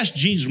simple. They asked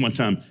Jesus one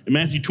time in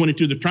Matthew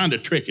 22, they're trying to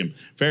trick him.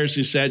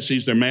 Pharisees,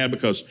 Sadducees, they're mad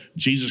because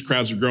Jesus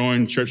crowds are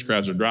growing, church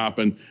crowds are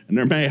dropping, and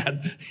they're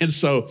mad. And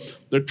so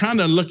they're trying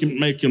to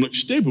make him look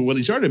stupid. Well,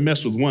 he's already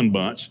messed with one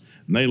bunch,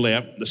 and they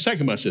left. The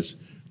second bunch says,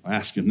 I'll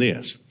ask him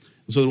this.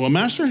 So, well,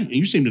 Master,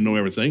 you seem to know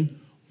everything.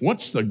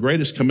 What's the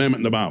greatest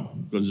commandment in the Bible?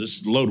 Because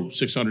it's loaded with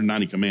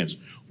 690 commands.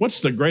 What's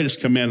the greatest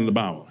command in the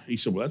Bible? He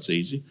said, well, that's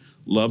easy.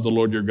 Love the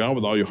Lord your God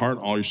with all your heart,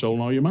 all your soul,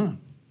 and all your mind.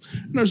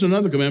 And there's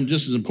another commandment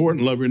just as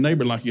important, love your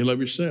neighbor like you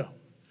love yourself.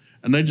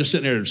 And they're just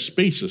sitting there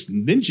speechless.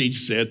 And then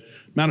Jesus said,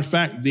 matter of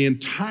fact, the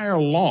entire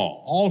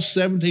law, all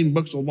 17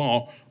 books of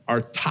law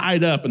are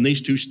tied up in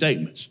these two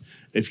statements.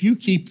 If you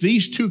keep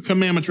these two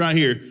commandments right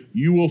here,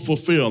 you will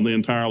fulfill the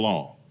entire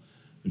law.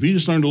 If you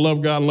just learn to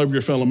love God and love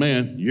your fellow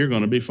man, you're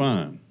going to be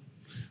fine.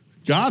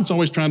 God's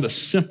always trying to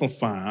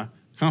simplify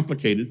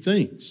complicated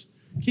things.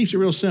 He keeps it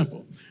real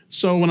simple.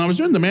 So when I was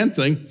doing the man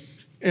thing,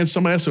 and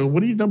somebody asked, what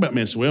do you know about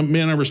men? I said, well,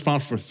 men are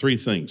responsible for three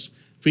things.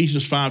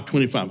 Ephesians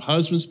 5:25.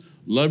 Husbands,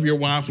 love your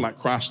wife like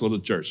Christ loved the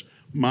church.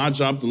 My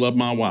job to love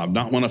my wife.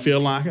 Not when I feel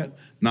like it,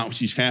 not when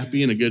she's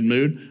happy in a good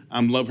mood.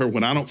 I'm love her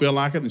when I don't feel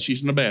like it and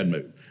she's in a bad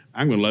mood.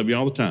 I'm going to love you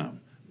all the time.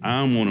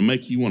 I'm going to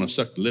make you want to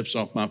suck the lips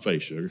off my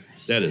face, sugar.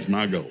 That is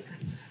my goal.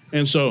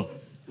 And so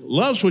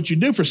love's what you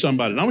do for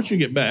somebody. And I want you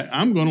to get back.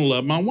 I'm going to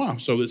love my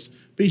wife. So this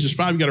Ephesians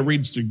 5, you got to read.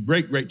 It's a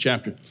great, great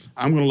chapter.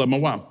 I'm going to love my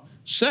wife.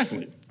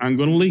 Secondly, I'm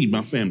going to lead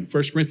my family.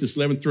 1 Corinthians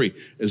 11:3,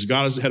 as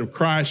God is the head of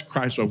Christ,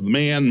 Christ over the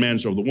man,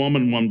 man's over the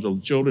woman, woman's over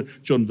the children,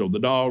 children's over the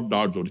dog,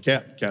 dog's over the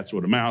cat, cat's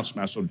over the mouse,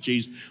 mouse over the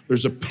cheese.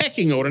 There's a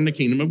pecking order in the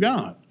kingdom of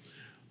God.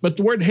 But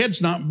the word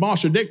head's not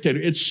boss or dictator,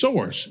 it's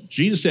source.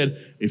 Jesus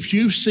said, if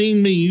you've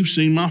seen me, you've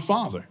seen my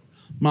Father.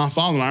 My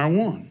Father and I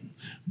are one.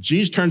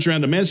 Jesus turns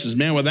around to man and says,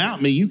 man,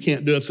 without me, you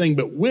can't do a thing,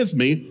 but with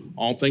me,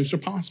 all things are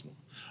possible.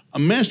 A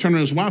man's turning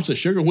to his wife and says,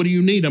 sugar, what do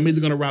you need? I'm either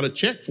going to write a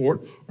check for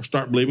it or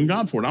start believing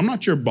God for it. I'm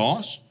not your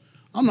boss.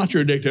 I'm not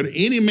your dictator.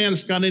 Any man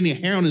that's got any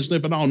hair on his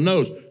lip at all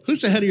knows,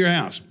 who's the head of your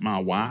house? My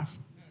wife.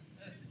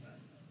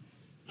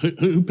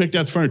 Who picked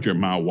out the furniture?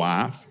 My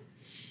wife.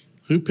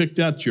 Who picked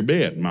out your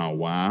bed? My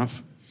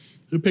wife.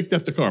 Who picked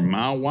out the car?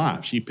 My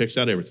wife. She picks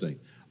out everything.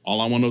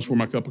 All I want to know is where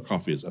my cup of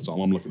coffee is. That's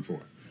all I'm looking for.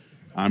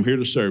 I'm here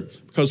to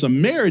serve. Because a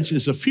marriage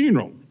is a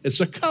funeral. It's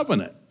a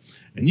covenant.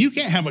 And you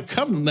can't have a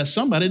covenant unless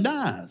somebody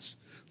dies.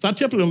 So I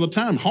tell people all the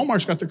time,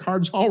 Hallmark's got the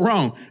cards all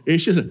wrong.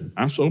 It's just,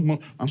 I'm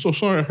so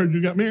sorry I heard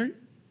you got married.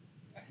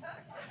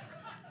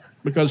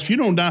 Because if you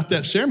don't die at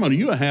that ceremony,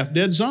 you're a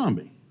half-dead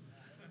zombie.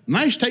 And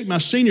I used to take my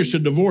seniors to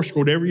divorce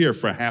court every year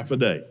for half a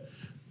day.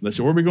 They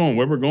said, where are we going?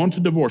 Well, we're going to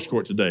divorce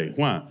court today.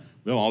 Why?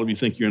 Well, all of you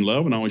think you're in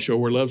love, and I want to show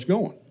where love's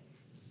going.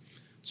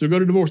 So go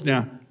to divorce.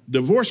 Now,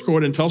 divorce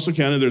court in Tulsa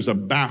County, there's a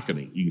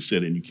balcony you can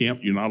sit in.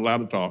 You're not allowed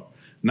to talk.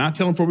 And I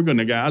tell them before we go,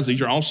 now, guys,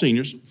 these are all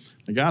seniors.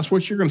 Now, guys,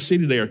 what you're going to see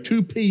today are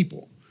two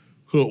people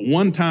who at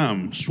one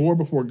time swore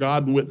before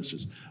God and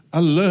witnesses, I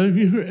love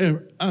you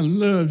forever. I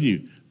love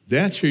you.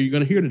 That's who you're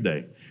going to hear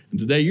today. And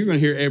today you're going to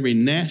hear every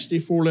nasty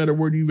four-letter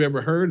word you've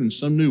ever heard and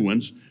some new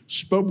ones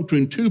spoke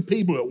between two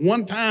people at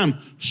one time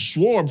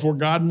swore before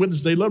God and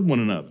witnessed they loved one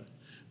another.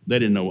 They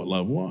didn't know what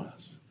love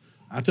was.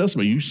 I tell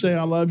somebody, you say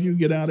I love you,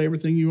 get out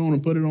everything you own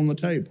and put it on the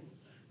table.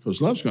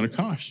 Because love's going to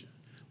cost you.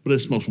 But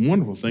it's the most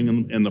wonderful thing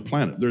in the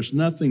planet. There's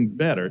nothing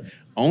better.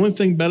 Only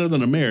thing better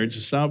than a marriage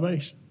is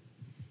salvation.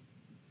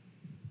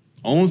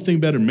 Only thing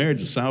better than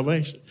marriage is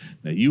salvation.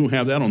 Now, you won't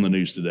have that on the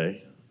news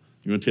today.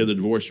 You're going to tell the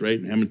divorce rate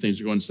and how many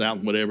things are going south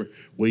and whatever.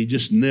 Well, you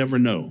just never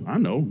know. I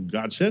know.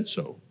 God said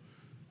so.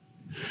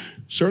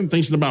 Certain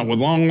things in the Bible. With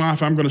long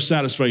life, I'm going to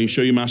satisfy you and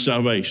show you my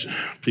salvation.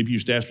 People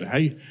used to ask me,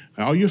 hey,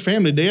 all your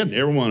family dead?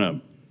 Every one of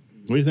them.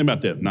 What do you think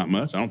about that? Not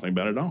much. I don't think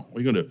about it at all.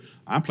 What are you going to do?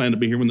 I plan to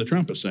be here when the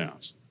trumpet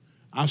sounds.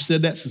 I've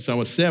said that since I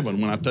was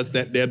 7 when I touched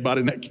that dead body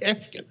in that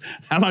casket.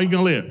 How long are you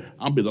going to live?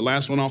 I'll be the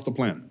last one off the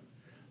planet.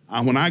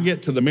 When I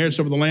get to the marriage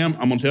supper of the Lamb,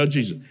 I'm going to tell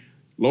Jesus,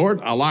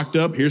 Lord, I locked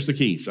up. Here's the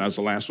keys. I was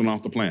the last one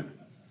off the planet.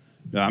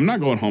 I'm not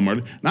going home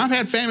early. Now, I've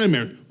had family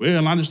members.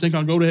 Well, I just think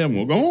I'll go to heaven.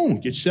 Well, go on.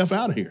 Get yourself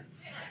out of here.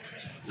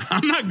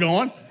 I'm not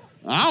going.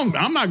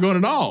 I'm not going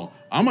at all.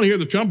 I'm going to hear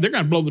the trumpet. They're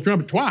going to blow the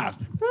trumpet twice.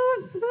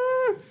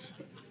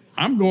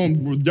 I'm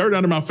going with dirt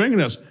under my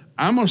fingernails.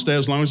 I'm going to stay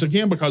as long as I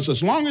can because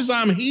as long as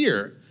I'm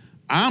here,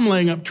 I'm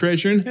laying up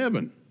treasure in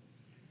heaven.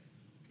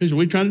 Here's what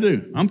we're trying to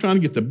do. I'm trying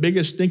to get the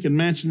biggest stinking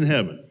mansion in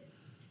heaven.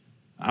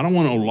 I don't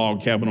want no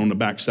log cabin on the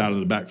backside of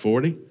the back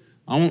 40.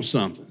 I want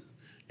something.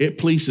 It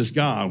pleases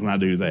God when I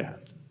do that.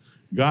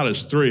 God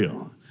is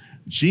thrilled.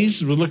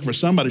 Jesus was looking for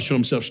somebody to show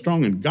himself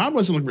strong, and God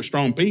wasn't looking for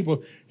strong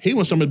people. He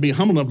wants somebody to be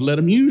humble enough to let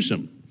him use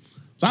him.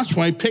 That's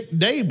why he picked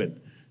David.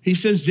 He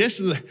says, send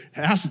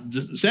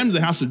to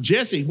the house of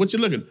Jesse. What's he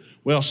looking?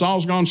 Well,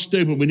 Saul's gone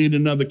stupid. We need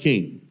another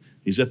king.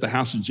 He's at the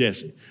house of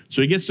Jesse.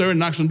 So he gets there and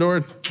knocks on the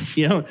door.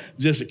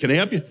 Jesse, can I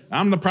help you?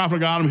 I'm the prophet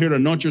of God. I'm here to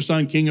anoint your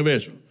son king of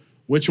Israel.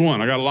 Which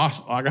one? I got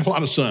a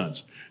lot of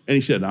sons. And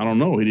he said, I don't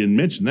know. He didn't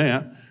mention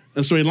that.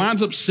 And so he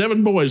lines up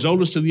 7 boys,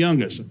 oldest to the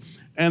youngest.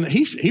 And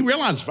he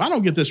realizes, if I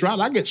don't get this right,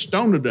 I get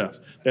stoned to death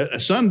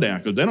at sundown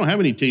because they don't have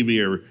any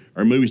TV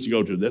or movies to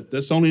go to.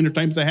 That's the only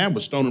entertainment they have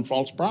was stoning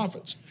false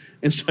prophets.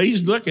 And so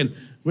he's looking,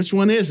 which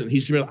one is it?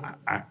 He's real.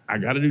 I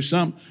got to do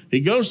something.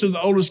 He goes to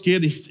the oldest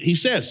kid. He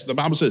says, the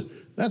Bible says,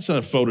 that's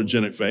a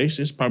photogenic face.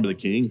 It's probably the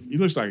king. He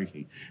looks like a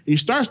king. He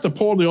starts to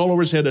pour the oil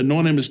over his head,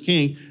 anoint him as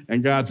king,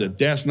 and God said,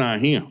 that's not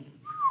him.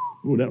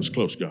 Ooh, that was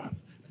close, God.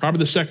 Probably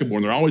the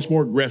secondborn. They're always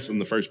more aggressive than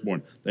the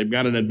firstborn. They've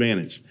got an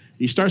advantage.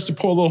 He starts to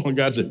pour the oil, and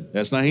God said,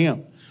 that's not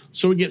him.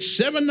 So he gets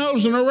 7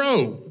 no's in a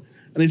row.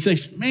 And he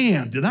thinks,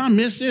 man, did I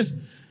miss this?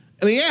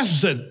 And he asked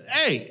him, said,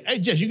 hey,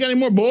 Jess, you got any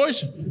more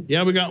boys?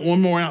 Yeah, we got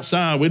one more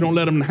outside. We don't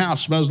let them in the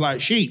house. Smells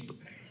like sheep.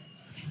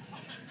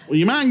 Well,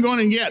 you mind going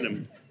and getting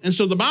them? And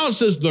so the Bible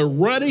says the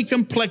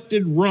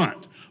ruddy-complected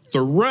runt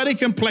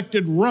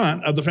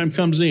of the family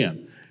comes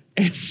in.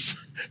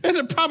 And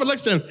the prophet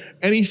looks at him,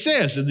 and he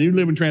says, in the New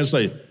Living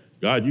Translation,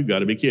 God, you got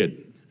to be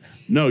kidding.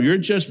 No, you're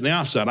just on the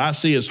outside. I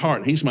see his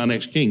heart. He's my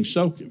next king.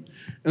 Soak him.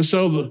 And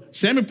so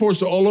Samuel pours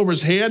the oil over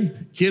his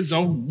head. Kids,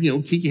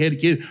 kiki-headed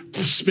kid,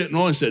 spitting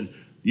oil and said,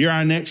 you're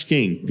our next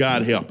king.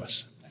 God help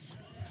us.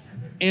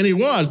 And he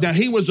was. Now,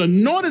 he was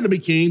anointed to be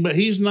king, but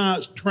he's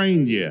not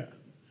trained yet.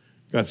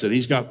 God said,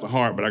 he's got the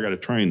heart, but I got to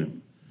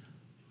train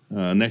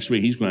him. Next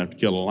week, he's going to have to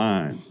kill a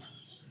lion.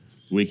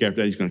 The week after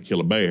that, he's going to kill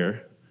a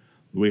bear.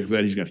 The week after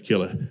that, he's going to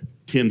kill a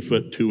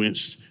 10-foot,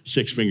 2-inch,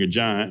 6-finger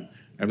giant.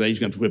 After that, he's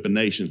going to whip a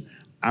nation.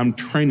 I'm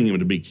training him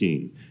to be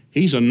king.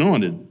 He's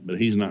anointed, but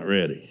he's not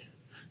ready.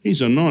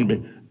 He's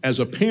anointed. As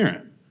a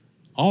parent,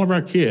 all of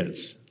our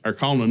kids are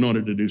called and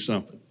anointed to do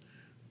something.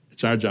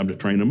 It's our job to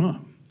train them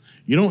up.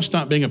 You don't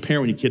stop being a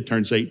parent when your kid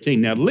turns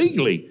 18. Now,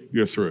 legally,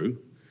 you're through.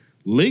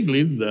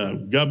 Legally,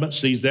 the government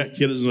sees that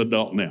kid as an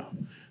adult now.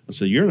 I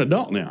say, you're an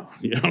adult now.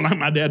 Like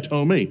my dad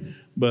told me.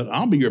 But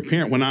I'll be your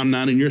parent when I'm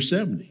 90 and you're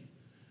 70.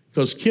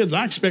 Because kids,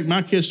 I expect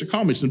my kids to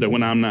call me someday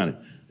when I'm 90.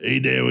 Hey,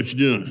 Dad, what you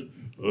doing?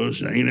 Oh,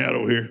 just hanging out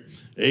over here.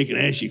 Hey, can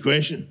I ask you a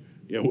question?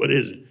 Yeah, what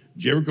is it?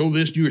 Did you ever go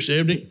this when you were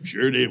 70?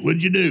 Sure did.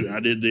 What'd you do? I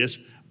did this.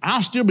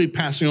 I'll still be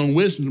passing on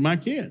wisdom to my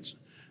kids.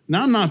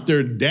 Now, I'm not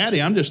their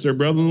daddy. I'm just their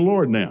brother in the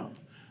Lord now.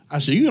 I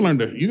said, you got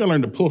to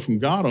learn to pull from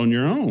God on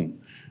your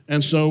own.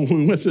 And so when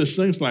we went through this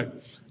thing, it's like,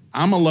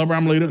 I'm a lover,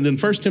 I'm a leader. And then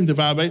 1 Timothy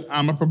 5:8,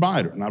 I'm a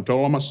provider. And I've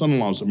told all my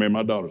son-in-laws that marry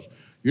my daughters,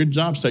 your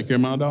job's to take care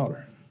of my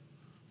daughter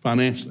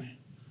financially.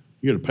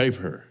 You got to pay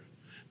for her.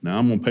 Now,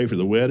 I'm going to pay for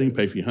the wedding,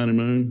 pay for your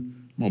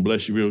honeymoon. I'm going to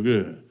bless you real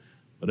good.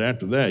 But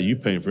after that, you're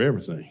paying for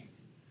everything.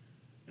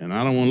 And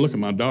I don't want to look at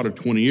my daughter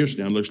 20 years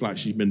from now. It looks like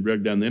she's been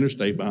dragged down the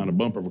interstate behind a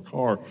bumper of a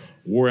car,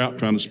 wore out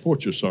trying to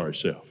support your sorry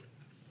self.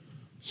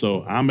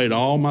 So I made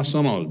all my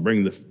son-in-laws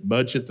bring the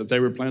budget that they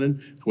were planning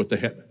to what they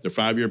had, their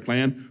 5-year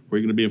plan, where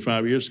you're going to be in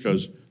 5 years,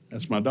 because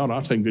that's my daughter.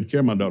 I'll take good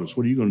care of my daughters.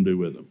 What are you going to do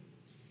with them?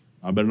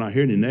 I better not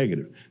hear any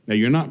negative. Now,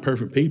 you're not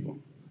perfect people.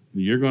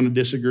 You're going to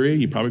disagree.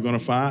 You're probably going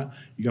to fight.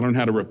 You got to learn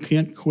how to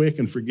repent quick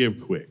and forgive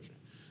quick.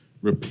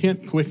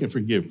 Repent quick and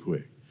forgive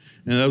quick.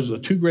 And those are the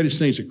 2 greatest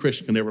things a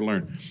Christian can ever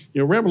learn.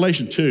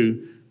 Revelation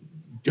 2,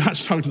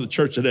 God's talking to the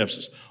church at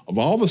Ephesus. Of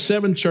all the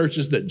 7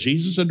 churches that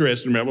Jesus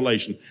addressed in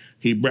Revelation,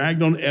 he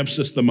bragged on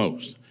Ephesus the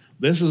most.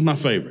 This is my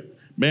favorite.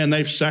 Man,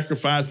 they've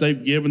sacrificed,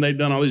 they've given, they've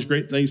done all these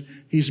great things.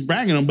 He's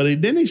bragging on them,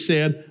 but then he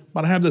said,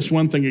 but I have this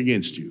one thing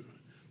against you.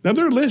 Now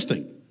they're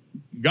listening.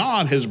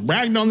 God has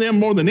bragged on them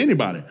more than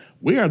anybody.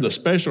 We are the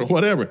special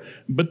whatever.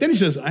 But then he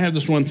says, I have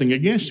this one thing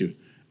against you.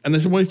 And they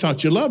said, well, he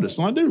thought you loved us.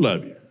 Well, I do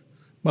love you.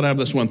 But I have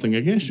this one thing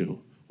against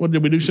you. Well,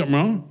 did we do something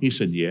wrong? He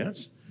said,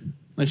 yes.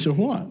 They said,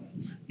 what?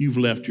 You've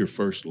left your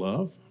first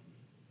love.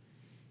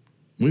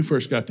 When we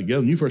first got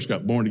together, when you first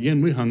got born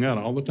again, we hung out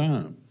all the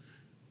time.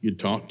 You'd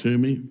talk to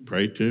me,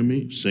 pray to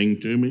me, sing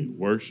to me,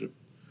 worship.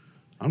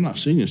 I'm not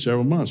seeing you in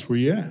several months. Where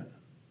you at?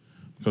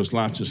 Because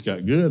life just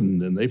got good,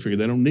 and then they figured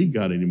they don't need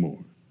God anymore.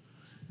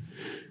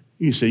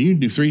 He said, you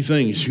need to do 3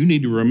 things. You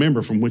need to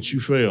remember from which you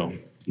fell.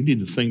 You need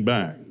to think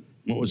back.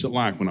 What was it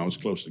like when I was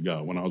close to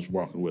God, when I was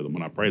walking with him,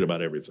 when I prayed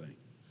about everything?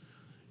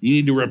 You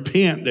need to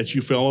repent that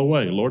you fell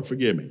away. Lord,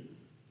 forgive me.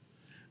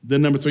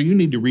 Then number 3, you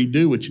need to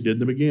redo what you did in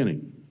the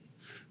beginning.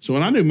 So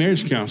when I do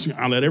marriage counseling,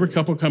 I let every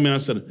couple come in. I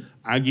said,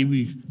 I give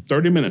you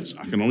 30 minutes.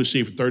 I can only see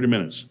you for 30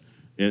 minutes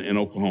in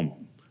Oklahoma.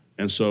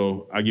 And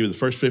so I give you the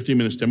first 15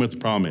 minutes, tell me what the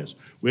problem is.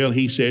 Well,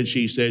 he said,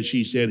 she said,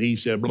 he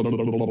said, blah, blah,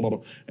 blah, blah, blah,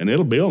 blah. And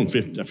it'll build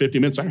in 50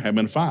 minutes. I can have them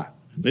in a fight.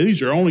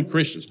 These are only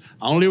Christians.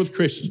 I only live with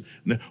Christians.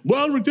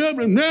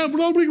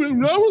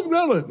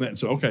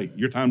 So, okay,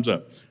 your time's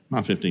up.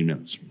 Not 15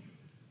 minutes.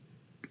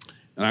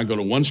 And I go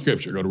to one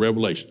scripture, go to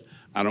Revelation.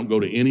 I don't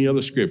go to any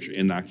other scripture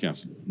in thy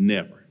counsel.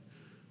 Never.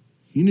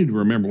 You need to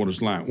remember what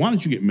it's like. Why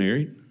did you get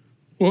married?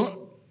 What?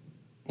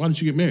 Why did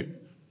you get married?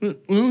 Well,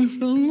 I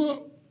fell in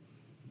love.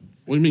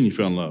 What do you mean you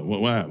fell in love?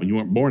 What happened? You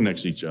weren't born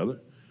next to each other.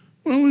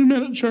 Well, we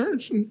met at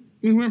church, and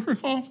we went for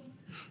coffee,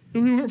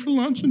 and we went for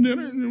lunch and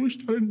dinner, and then we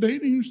started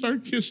dating, and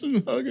started kissing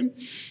and hugging,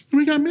 and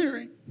we got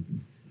married.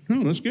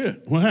 Oh, that's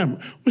good. What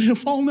happened? We have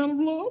fallen out of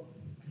love.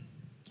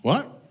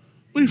 What?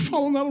 We've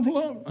fallen out of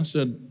love. I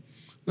said,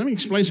 let me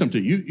explain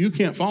something to you. You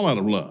can't fall out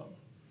of love.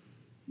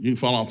 You can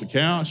fall off the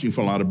couch, you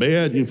can fall out of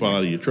bed, you can fall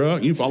out of your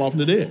truck, you can fall off in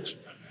the ditch.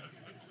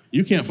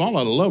 You can't fall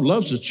out of love.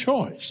 Love's a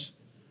choice.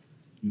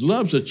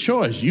 Love's a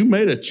choice. You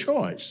made a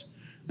choice.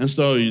 And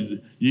so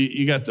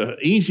you got the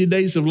easy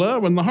days of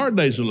love and the hard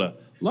days of love.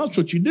 Love's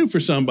what you do for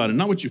somebody,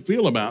 not what you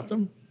feel about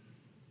them.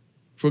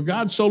 For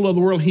God so loved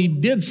the world, he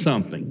did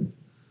something.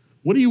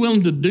 What are you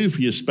willing to do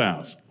for your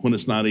spouse when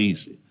it's not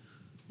easy,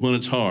 when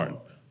it's hard?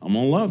 I'm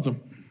going to love them.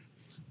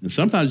 And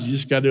sometimes you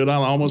just got to do it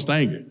out of almost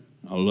anger.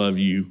 I love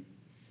you.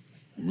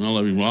 I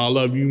love you. Well, I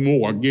love you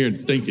more. I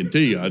guarantee to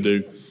you I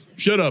do.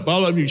 Shut up. I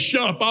love you.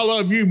 Shut up. I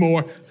love you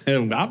more.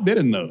 And I've been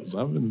in those.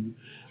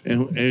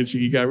 And so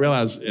you got to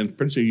realize, and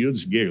pretty soon you'll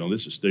just giggle.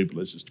 This is stupid.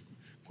 Let's just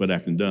quit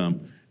acting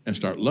dumb and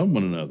start loving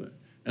one another.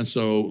 And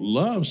so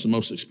love's the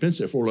most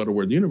expensive four-letter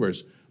word in the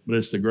universe, but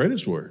it's the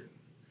greatest word.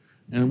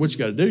 And what you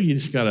got to do, you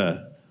just got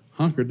to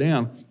hunker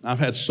down. I've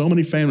had so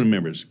many family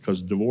members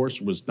because divorce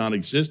was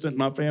non-existent in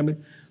my family.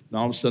 And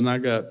all of a sudden, I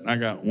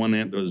got one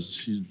aunt that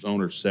she's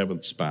on her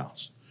 7th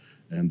spouse.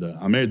 And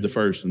I married the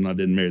first, and I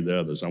didn't marry the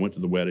others. I went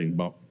to the wedding,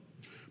 bought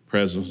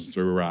presents,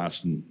 threw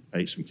rice, and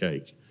ate some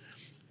cake.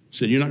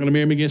 Said, you're not going to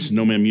marry me again? I said,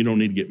 no, ma'am, you don't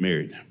need to get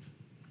married.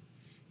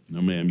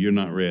 No, ma'am, you're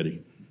not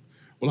ready.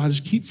 Well, I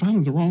just keep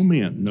finding the wrong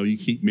man. No, you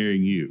keep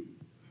marrying you.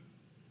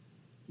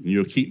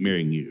 You'll keep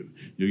marrying you.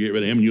 You'll get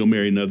rid of him, and you'll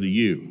marry another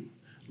you.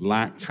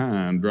 Like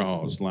kind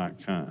draws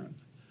like kind.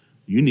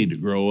 You need to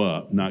grow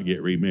up, not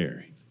get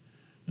remarried.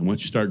 And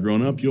once you start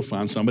growing up, you'll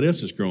find somebody else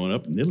that's growing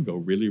up, and it'll go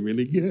really,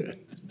 really good.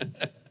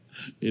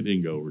 It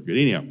didn't go over good.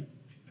 Anyhow,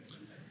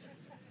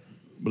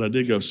 but I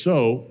did go.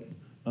 So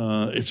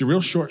it's a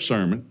real short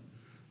sermon.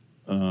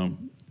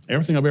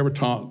 Everything I've ever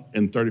taught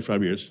in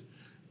 35 years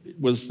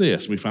was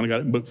this. We finally got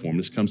it in book form.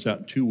 This comes out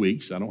in 2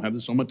 weeks. I don't have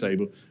this on my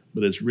table,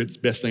 but it's the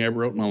best thing I ever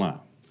wrote in my life.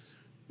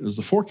 It was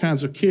the 4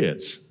 kinds of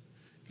kids,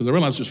 because I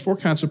realized there's 4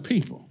 kinds of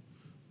people.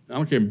 I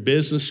don't care,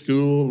 business,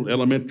 school,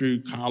 elementary,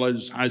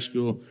 college, high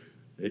school,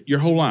 your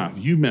whole life,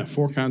 you've met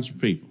 4 kinds of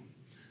people.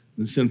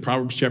 It's in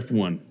Proverbs chapter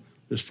 1.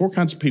 There's 4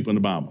 kinds of people in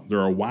the Bible. There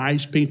are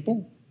wise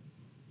people,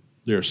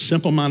 there are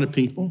simple-minded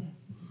people,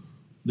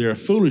 there are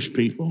foolish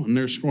people, and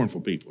there are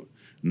scornful people.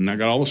 And I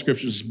got all the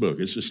scriptures in this book.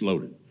 It's just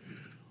loaded.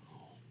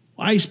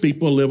 Wise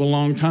people live a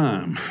long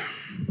time.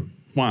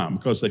 Why?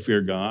 Because they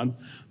fear God.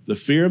 The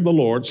fear of the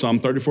Lord, Psalm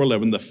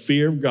 34:11, the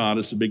fear of God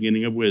is the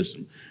beginning of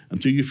wisdom.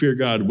 Until you fear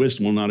God,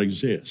 wisdom will not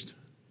exist.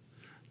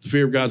 The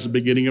fear of God is the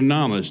beginning of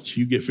knowledge. Till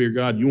you get fear of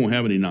God, you won't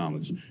have any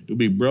knowledge. You'll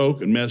be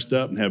broke and messed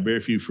up and have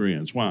very few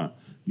friends. Why?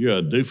 You're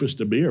a doofus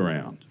to be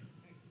around.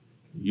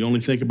 You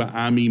only think about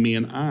I, me,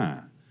 and I.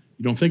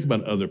 You don't think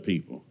about other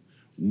people.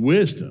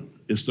 Wisdom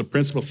is the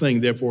principal thing,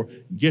 therefore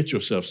get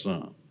yourself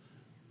some.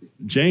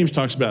 James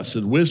talks about,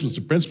 said, wisdom is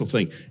the principal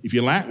thing. If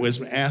you lack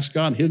wisdom, ask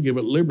God, and he'll give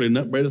it liberally, and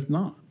upbraideth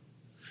not.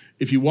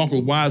 If you walk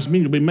with wise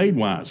men, you'll be made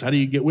wise. How do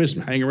you get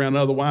wisdom? Hang around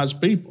other wise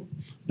people.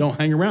 Don't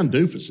hang around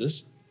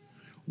doofuses.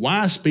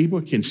 Wise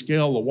people can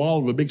scale the wall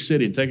of a big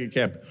city and take it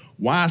captive.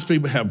 Wise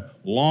people have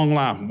long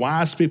life.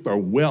 Wise people are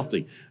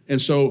wealthy.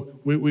 And so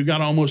we've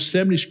got almost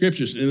 70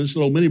 scriptures in this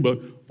little mini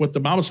book, what the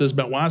Bible says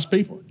about wise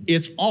people.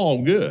 It's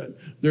all good.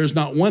 There's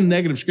not one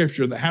negative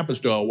scripture that happens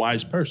to a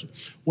wise person.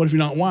 What if you're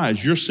not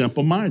wise? You're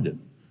simple-minded.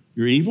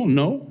 You're evil?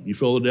 No. You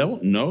feel the devil?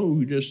 No.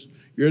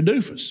 You're a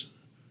doofus.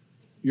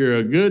 You're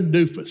a good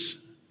doofus.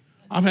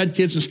 I've had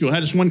kids in school. I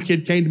had this one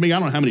kid came to me, I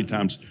don't know how many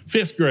times,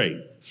 5th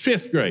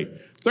grade.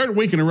 3rd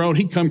week in a row,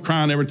 he'd come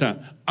crying every time.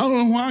 I don't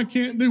know why I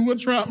can't do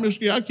what's right, Miss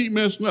McGee. I keep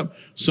messing up.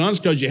 Son, it's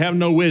because you have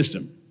no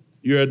wisdom.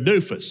 You're a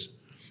doofus.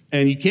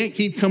 And you can't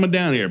keep coming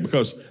down here,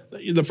 because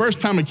the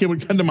first time a kid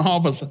would come to my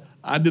office,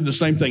 I did the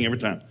same thing every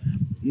time.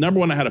 Number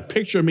one, I had a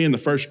picture of me in the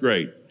 1st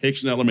grade,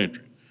 Hickson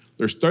Elementary.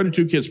 There's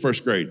 32 kids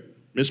 1st grade.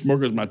 Miss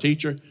Morgan was my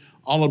teacher.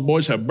 All the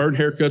boys have bird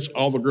haircuts.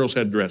 All the girls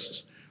had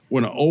dresses. We're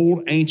in an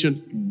old,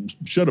 ancient,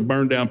 should have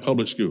burned down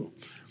public school.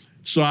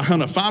 So I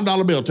hung a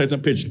 $5 bill, take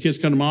that picture. The kids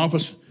come to my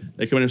office.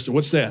 They come in and say,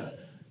 what's that?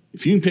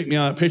 If you can pick me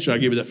out that picture, I'll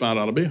give you that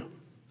 $5 bill.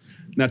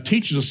 Now,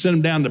 teachers will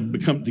send them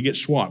down to get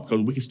SWAT,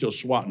 because we can still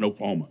SWAT in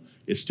Oklahoma.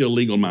 It's still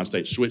legal in my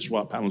state. Switch,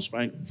 SWAT, paddle, and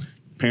spank.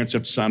 Parents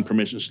have to sign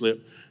permission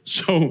slip.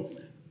 So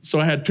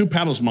I had 2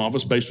 paddles in my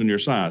office based on your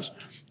size.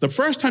 The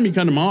first time you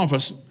come to my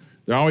office,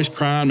 they're always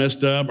crying,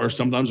 messed up, or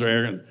sometimes they're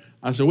arrogant.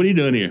 I said, what are you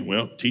doing here?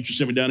 Well, teacher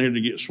sent me down here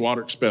to get SWAT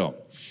or expelled.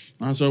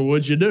 I said,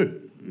 what'd you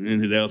do?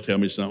 And they'll tell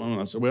me something.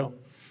 And I said, well,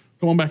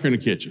 come on back here in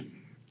the kitchen.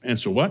 And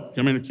so what?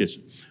 Come in the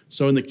kitchen.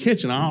 So in the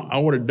kitchen, I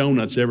ordered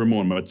donuts every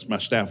morning. My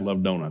staff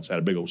loved donuts. I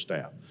had a big old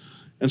staff.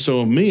 And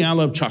so me, I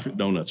love chocolate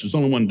donuts. There's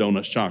only one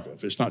donut's chocolate.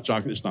 If it's not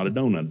chocolate, it's not a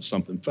donut. It's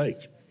something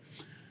fake.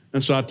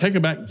 And so I take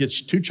it back,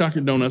 get you 2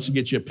 chocolate donuts, and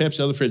get you a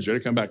Pepsi out of the refrigerator,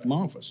 come back to my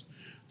office.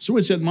 So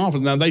we'd sit in my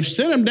office. Now, they've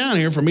sent them down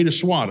here for me to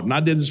swat them. And I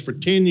did this for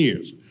 10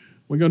 years.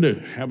 What are you going to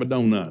do? Have a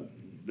donut.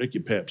 Drink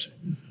your Pepsi.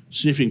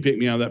 See if you can pick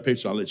me out of that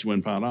picture. I'll let you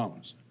win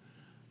 $5.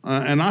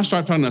 And I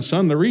start talking to my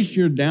son, the reason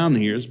you're down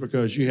here is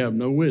because you have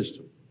no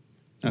wisdom.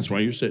 That's why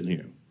you're sitting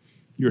here.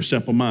 You're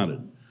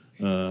simple-minded.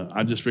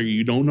 I just figure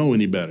you don't know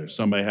any better.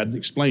 Somebody had to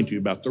explain to you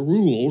about the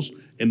rules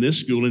in this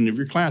school and in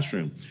your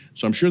classroom.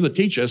 So I'm sure the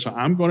teacher says,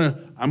 I'm going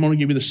to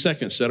give you the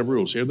second set of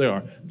rules. Here they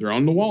are. They're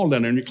on the wall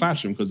down there in your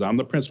classroom because I'm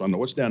the principal. I know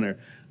what's down there.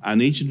 I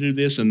need you to do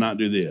this and not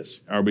do this.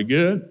 Are we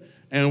good?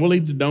 And we'll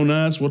eat the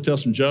donuts. We'll tell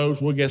some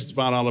jokes. We'll guess the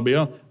 $5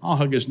 bill. I'll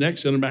hug his neck,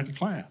 send him back to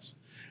class.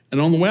 And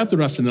on the way out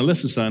there, I said, now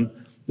listen,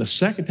 son, the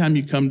second time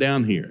you come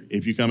down here,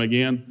 if you come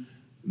again,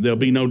 there'll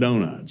be no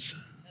donuts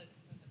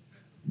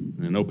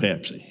and no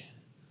Pepsi.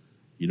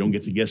 You don't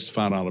get to guess the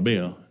 $5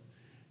 bill,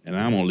 and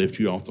I'm going to lift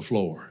you off the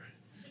floor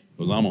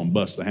because I'm going to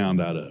bust the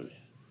hound out of you.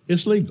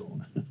 It's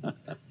legal.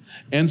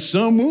 And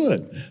some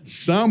would.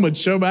 Some would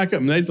show back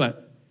up, and they'd like,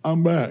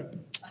 I'm back.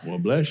 Well,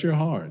 bless your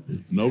heart.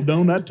 No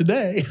donut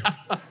today.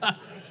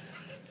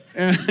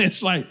 And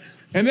it's like,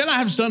 and then I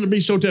have something to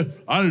be so tough.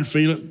 I didn't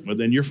feel it. But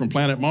then you're from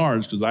planet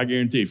Mars, because I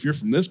guarantee if you're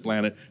from this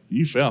planet,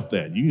 you felt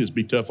that. You can just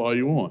be tough all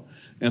you want.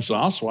 And so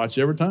I'll swatch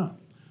every time.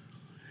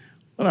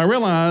 But I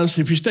realize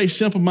if you stay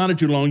simple-minded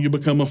too long, you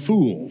become a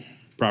fool.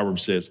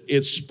 Proverbs says,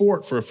 it's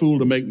sport for a fool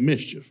to make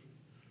mischief.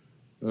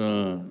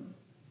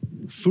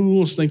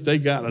 Fools think they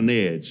got an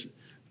edge.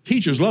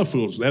 Teachers love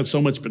fools. They have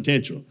so much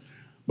potential.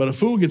 But a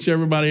fool gets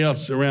everybody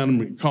else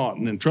around him caught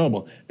and in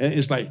trouble. And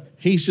it's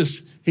like,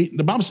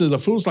 the Bible says a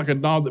fool's like a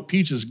dog that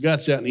pees his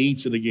guts out and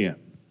eats it again.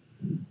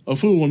 A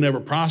fool will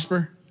never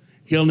prosper.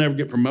 He'll never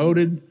get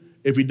promoted.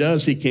 If he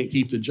does, he can't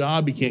keep the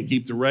job. He can't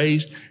keep the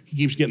raise. He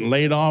keeps getting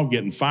laid off,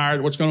 getting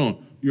fired. What's going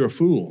on? You're a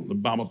fool. The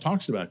Bible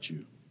talks about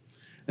you.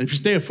 And if you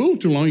stay a fool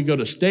too long, you go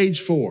to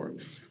stage 4.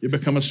 You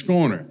become a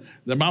scorner.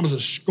 The Bible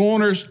says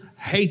scorners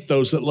hate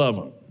those that love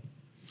them.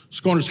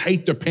 Scorners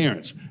hate their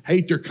parents,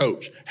 hate their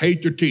coach,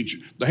 hate their teacher.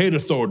 They hate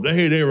authority. They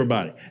hate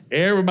everybody.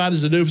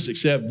 Everybody's a doofus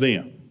except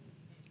them.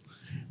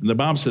 And the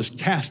Bible says,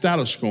 cast out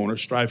a scorner,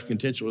 strife and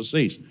contention will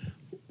cease.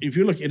 If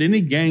you look at any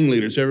gang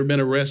leader that's ever been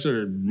arrested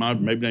or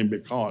maybe they've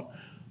been caught,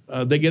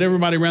 they get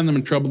everybody around them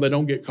in trouble. They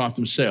don't get caught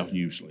themselves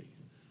usually.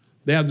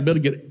 They have the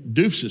ability to get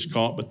doofuses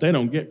caught, but they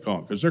don't get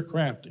caught because they're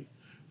crafty.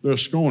 They're a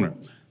scorner.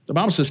 The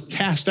Bible says,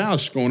 cast out a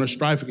scorner,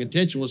 strife and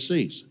contention will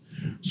cease.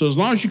 So as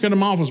long as you cut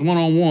them off as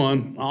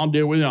one-on-one, I'll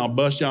deal with you, I'll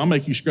bust you, I'll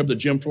make you scrub the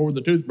gym floor with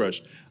a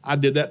toothbrush. I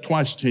did that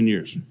twice in 10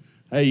 years.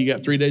 Hey, you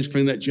got 3 days to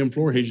clean that gym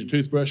floor, here's your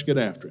toothbrush, get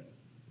after it.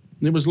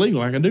 And it was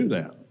legal, I can do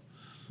that.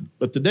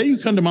 But the day you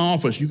come to my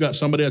office, you got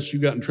somebody else you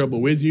got in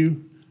trouble with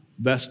you,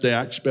 that's the day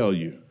I expel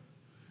you.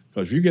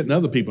 Because if you're getting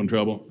other people in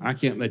trouble, I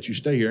can't let you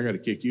stay here, I got to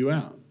kick you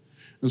out.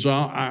 And so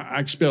I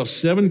expelled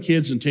 7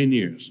 kids in 10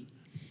 years.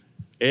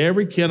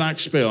 Every kid I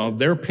expelled,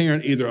 their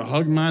parent either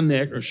hugged my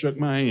neck or shook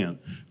my hand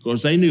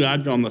because they knew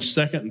I'd gone the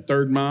 2nd and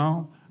 3rd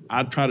mile.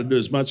 I'd try to do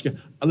as much.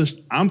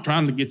 Listen, I'm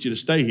trying to get you to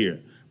stay here,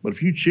 but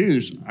if you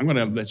choose, I'm going to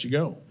have to let you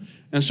go.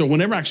 And so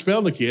whenever I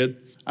expelled a kid,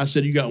 I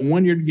said, you got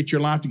 1 year to get your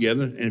life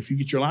together, and if you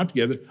get your life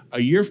together, a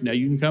year from now,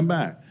 you can come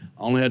back.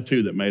 I only had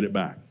 2 that made it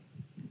back.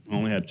 I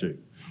only had 2.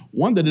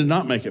 One that did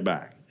not make it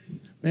back.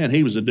 Man,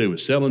 he was a dude.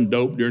 Was selling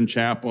dope during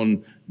chapel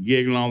and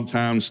giggling all the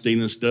time,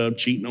 stealing stuff,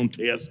 cheating on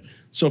tests.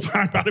 So if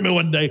I caught him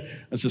one day,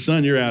 I said,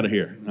 son, you're out of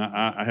here.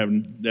 I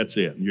haven't, that's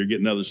it. You're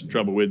getting others in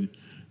trouble with you.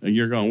 And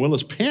you're going. Well,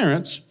 his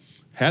parents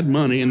had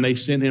money, and they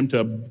sent him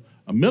to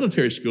a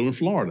military school in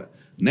Florida.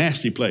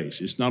 Nasty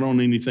place. It's not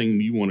on anything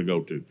you want to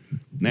go to.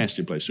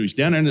 Nasty place. So he's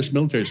down there in this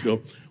military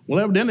school. Well,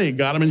 evidently it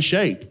got him in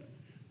shape,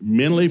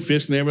 mentally,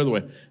 physically, every other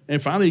way.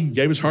 And finally, he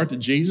gave his heart to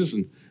Jesus.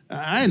 And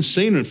I hadn't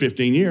seen him in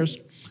 15 years.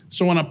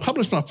 So when I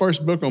published my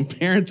first book on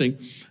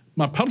parenting,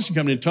 my publishing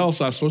company in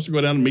Tulsa, I was supposed to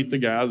go down and meet the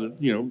guy,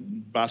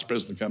 vice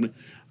president of the company.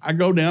 I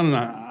go down and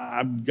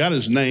I got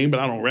his name, but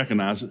I don't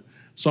recognize it.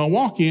 So I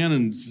walk in,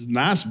 and it's a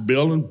nice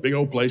building, big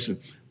old place. And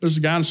there's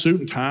a guy in a suit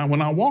and tie.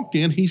 When I walked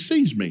in, he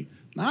sees me.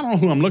 Now, I don't know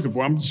who I'm looking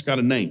for. I'm just got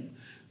a name.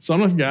 So I'm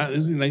looking at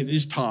the guy.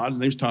 He's Todd. His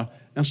name's Todd.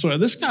 And so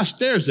this guy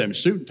stares at me,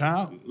 suit and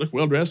tie, look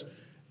well-dressed.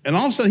 And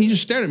all of a sudden, he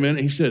just stared at me, and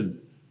he said,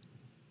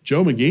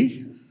 Joe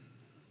McGee?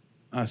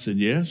 I said,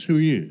 yes. Who are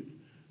you?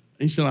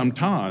 He said, I'm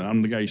Todd.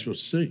 I'm the guy you're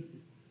supposed to see.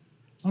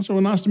 I said,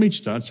 well, nice to meet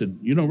you, Todd. I said,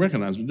 you don't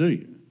recognize me, do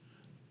you?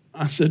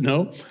 I said,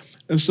 no.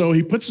 And so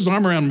he puts his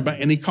arm around me,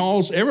 and he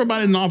calls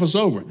everybody in the office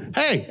over.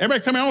 Hey,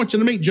 everybody come here. I want you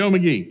to meet Joe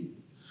McGee.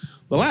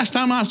 The last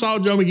time I saw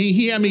Joe McGee,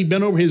 he had me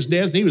bent over his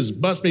desk, and he was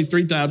busting me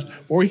 3 times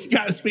before he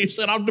got me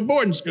sent off to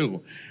boarding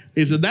school.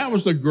 He said, that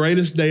was the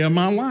greatest day of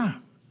my life.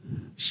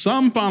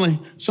 Somebody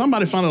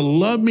finally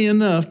loved me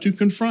enough to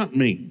confront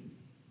me.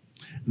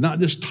 Not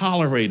just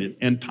tolerate it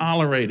and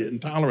tolerate it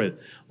and tolerate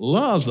it.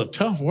 Love's a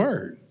tough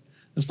word.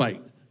 It's like,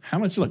 how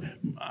much love?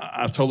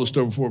 I've told this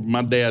story before.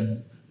 My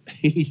dad,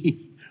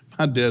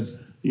 told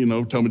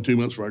me 2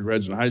 months before I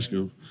graduated high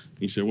school.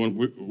 He said, what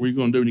are you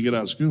going to do when you get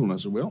out of school? And I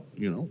said, well,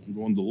 I'm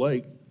going to the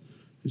lake.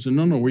 He said,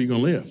 no, where are you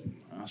going to live?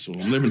 I said,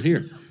 well, I'm living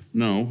here.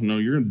 No,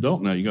 you're an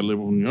adult now. You got to live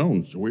on your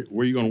own. So where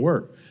are you going to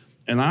work?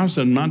 And all of a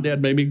sudden, my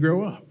dad made me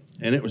grow up.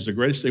 And it was the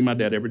greatest thing my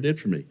dad ever did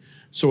for me.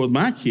 So with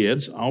my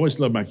kids, I always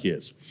loved my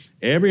kids.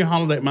 Every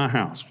holiday at my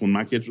house, when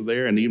my kids were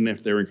there, and even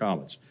if they were in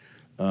college,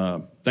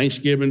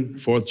 Thanksgiving,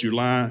 4th of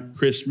July,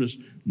 Christmas,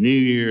 New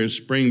Year's,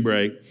 spring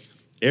break,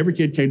 every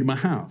kid came to my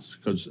house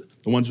because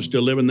the ones who were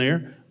still living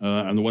there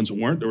and the ones that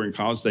weren't, they were in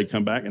college, they'd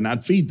come back and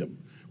I'd feed them.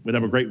 We'd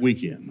have a great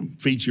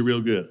weekend, feed you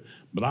real good.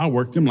 But I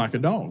worked them like a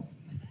dog.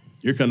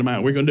 You're coming to my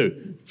house, what are you going to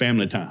do?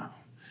 Family time.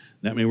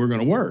 That means we're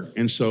going to work.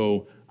 And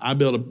so I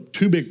built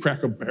 2 big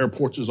cracker air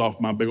porches off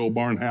my big old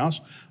barn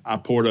house. I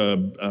poured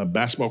a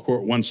basketball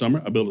court one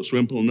summer. I built a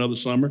swimming pool another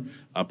summer.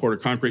 I poured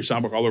a concrete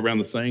sidewalk all around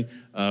the thing.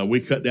 We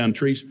cut down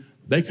trees.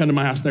 They come to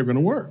my house, they're going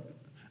to work.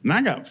 And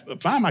I got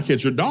 5 of my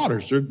kids are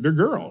daughters. They're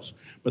girls.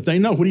 But they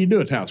know, what do you do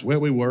at the house? Well,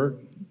 we work,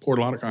 poured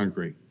a lot of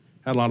concrete,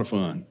 had a lot of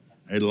fun,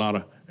 ate a lot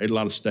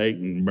of steak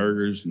and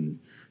burgers and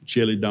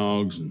chili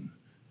dogs, and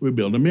we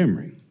built a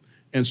memory.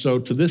 And so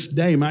to this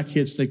day, my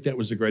kids think that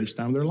was the greatest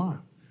time of their life.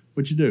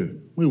 What'd you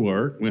do? We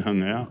worked, we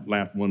hung out,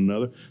 laughed at one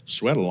another,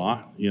 sweat a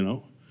lot,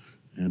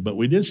 but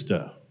we did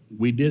stuff.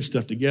 We did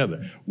stuff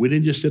together. We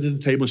didn't just sit at the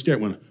table and stare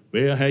at one.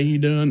 Well, how you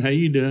doing? How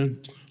you doing?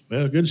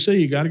 Well, good to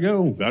see you. Gotta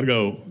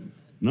go.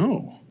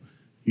 No.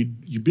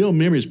 You build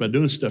memories by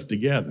doing stuff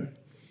together.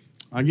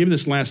 I'll give you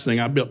this last thing.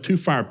 I built 2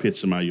 fire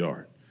pits in my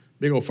yard,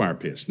 big old fire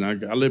pits. Now,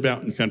 I live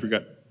out in the country,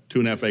 got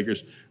 2.5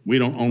 acres. We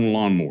don't own a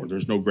lawnmower.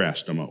 There's no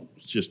grass to mow.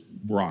 It's just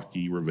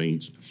rocky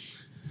ravines.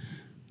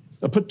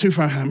 I put 2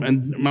 fire,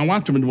 and my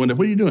wife told me one day,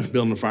 what are you doing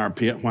building a fire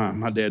pit? Why?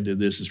 My dad did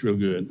this. It's real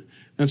good.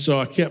 And so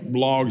I kept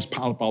logs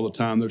piled up all the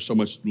time. There's so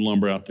much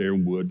lumber out there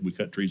and wood. We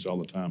cut trees all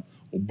the time.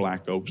 Old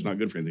black oaks, not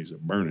good for anything,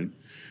 it's burning.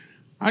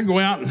 I go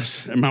out,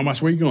 and my wife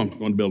said, where are you going? I'm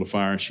going to build a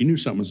fire. She knew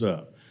something was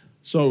up.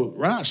 So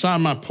right outside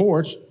my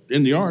porch,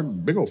 in the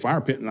yard, big old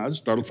fire pit, and I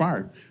just started a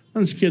fire.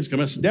 And these kids come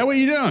in and said, Dad, what are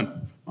you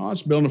doing? Oh, I'm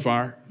just building a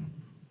fire.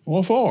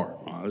 What for?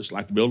 I just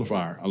like to build a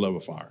fire. I love a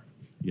fire,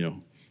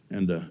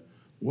 And,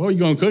 well, you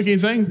going to cook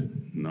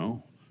anything?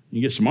 No.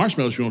 You get some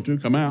marshmallows if you want to,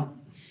 come out.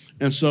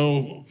 And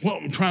so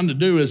what I'm trying to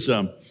do is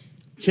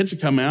kids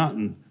will come out,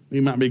 and we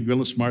might be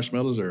grilling some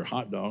marshmallows or a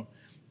hot dog.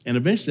 And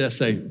eventually I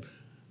say,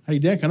 hey,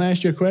 Dad, can I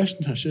ask you a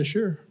question? I said,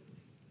 sure.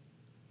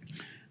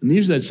 And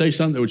usually they'd say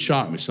something that would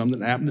shock me, something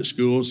that happened at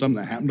school, something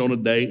that happened on a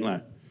date.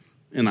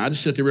 And I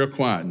just sit there real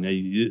quiet. And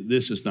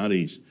this is not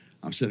easy.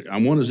 I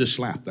want to just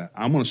slap that.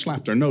 I want to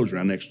slap their nose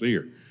around next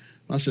ear.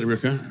 I said, real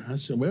quiet. I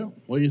said, well,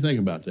 what do you think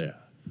about that?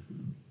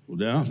 Well,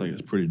 Dad, I think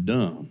it's pretty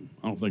dumb.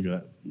 I don't think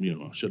that,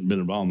 I shouldn't have been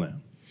involved in that.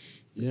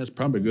 Yeah, it's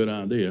probably a good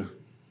idea.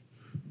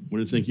 What do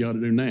you think you ought to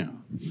do now?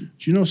 Do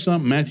you know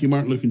something? Matthew,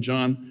 Mark, Luke, and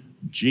John,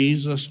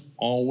 Jesus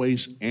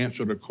always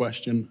answered a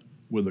question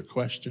with a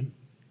question.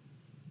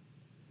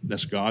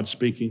 That's God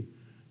speaking.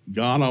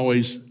 God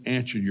always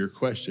answered your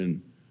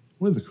question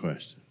with a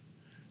question.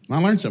 And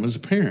I learned something as a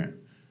parent.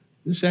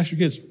 Just ask your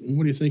kids,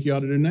 what do you think you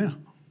ought to do now?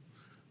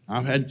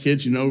 I've had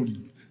kids,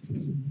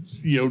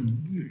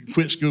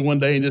 quit school one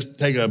day and just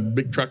take a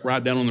big truck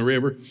ride down on the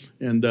river.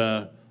 And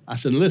I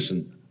said,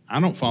 listen, I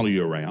don't follow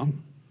you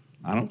around.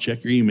 I don't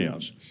check your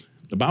emails.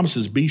 The Bible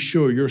says, be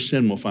sure your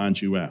sin will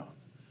find you out.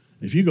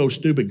 If you go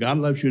stupid, God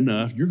loves you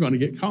enough, you're going to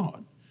get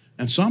caught.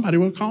 And somebody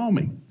will call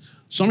me.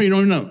 Some of you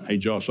don't know, hey,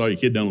 Joe, I saw your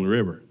kid down on the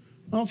river.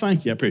 Oh,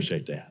 thank you. I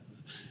appreciate that.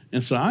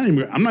 And so I'm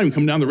not even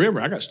coming down the river.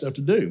 I got stuff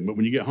to do. But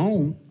when you get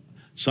home,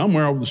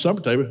 somewhere over the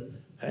supper table,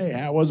 hey,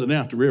 how was it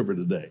down at the river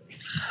today?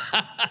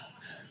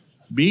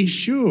 Be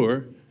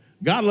sure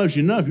God loves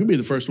you enough, you'll be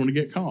the first one to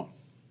get caught.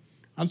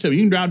 I'll tell you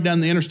can drive down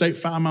the interstate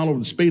 5 miles over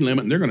the speed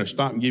limit, and they're going to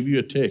stop and give you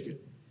a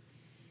ticket.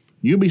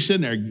 You'll be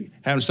sitting there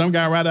having some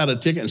guy write out a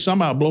ticket, and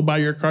somebody will blow by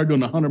your car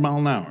doing 100 miles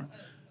an hour.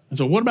 And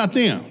so what about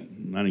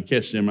them? I didn't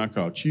catch them, I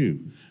caught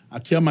you. I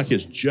tell my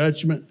kids,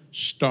 judgment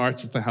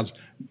starts at the house.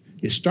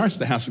 It starts at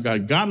the house of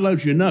God. God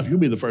loves you enough, you'll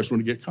be the first one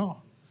to get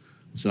caught.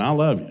 I said, I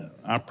love you.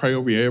 I pray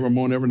over you every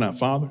morning, every night.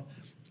 Father,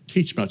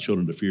 teach my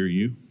children to fear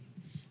you.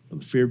 For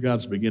the fear of God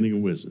is the beginning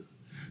of wisdom.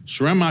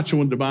 Surround my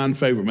children with divine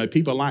favor. May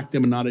people like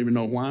them and not even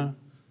know why.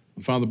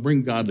 And Father,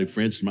 bring godly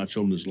friends to my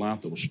children's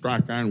life that will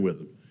strike iron with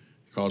them,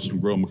 cause them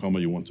to grow and become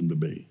what you want them to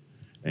be.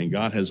 And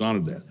God has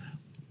honored that.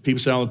 People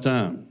say all the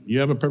time, you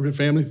have a perfect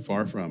family?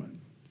 Far from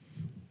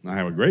it. I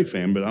have a great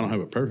family, but I don't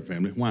have a perfect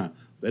family. Why?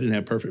 They didn't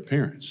have perfect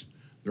parents.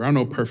 There are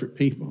no perfect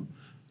people.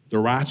 The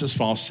righteous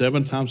fall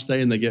 7 times a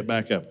day and they get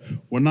back up.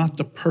 We're not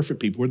the perfect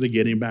people. We're the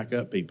getting back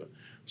up people.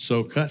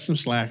 So cut some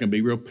slack and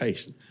be real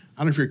patient.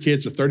 I don't know if your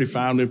kids are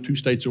 35 and live 2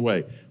 states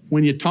away.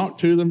 When you talk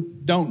to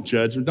them, don't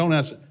judge them. Don't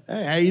ask,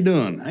 hey, how you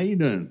doing? How you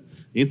doing?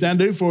 Anything I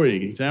do for you,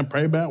 anything I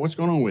pray about, what's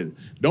going on with it.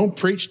 Don't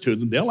preach to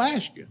them. They'll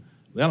ask you.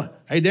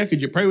 Hey, Dad,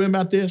 could you pray with me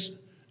about this?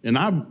 And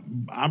I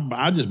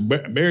just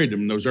buried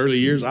them in those early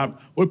years.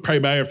 We'll pray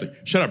about everything.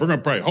 Shut up, we're going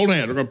to pray. Hold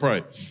hands, we're going to pray.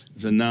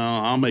 I said, no,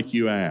 I'll make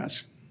you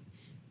ask.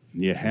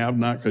 You have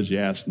not because you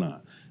ask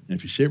not. And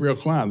if you sit real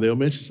quiet, they'll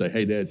eventually say,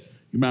 hey, Dad,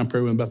 you mind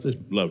praying with me about this?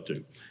 Love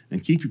to.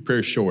 And keep your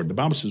prayers short. The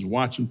Bible says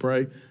watch and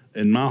pray.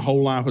 In my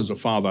whole life as a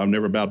father, I've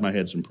never bowed my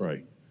head and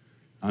prayed.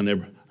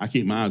 I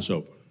keep my eyes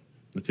open.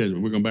 I tell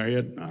you, we're going to bow our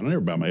head. I never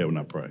bow my head when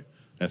I pray.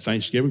 At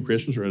Thanksgiving,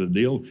 Christmas, or at a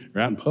deal,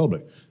 or out in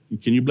public.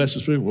 Can you bless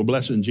this food? We'll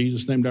bless it in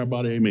Jesus' name to our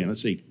body. Amen.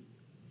 Let's eat.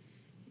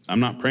 I'm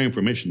not praying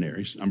for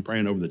missionaries. I'm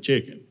praying over the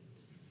chicken.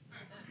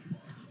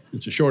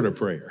 It's a shorter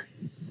prayer.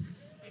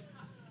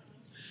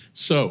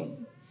 So,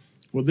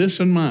 with this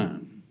in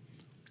mind,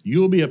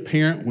 you'll be a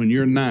parent when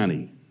you're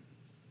 90.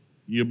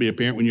 You'll be a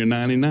parent when you're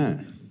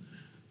 99.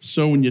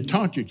 So when you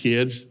talk to your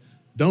kids,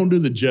 don't do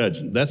the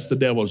judging. That's the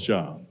devil's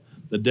job.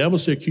 The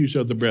devil's the accuser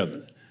of the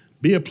brethren.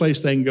 Be a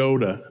place they can go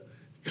to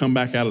come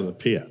back out of the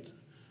pit.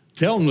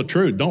 Tell them the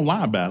truth. Don't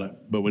lie about it.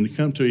 But when they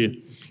come to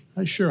you,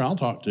 hey, sure, I'll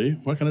talk to you.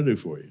 What can I do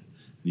for you? And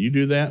you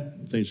do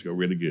that, things go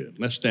really good.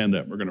 Let's stand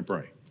up. We're going to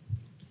pray.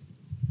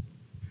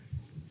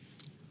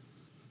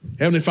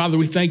 Heavenly Father,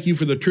 we thank you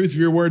for the truth of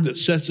your word that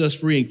sets us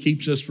free and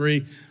keeps us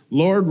free.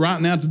 Lord, right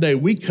now today,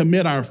 we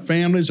commit our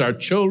families, our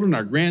children,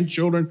 our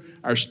grandchildren,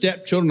 our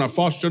stepchildren, our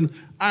foster children,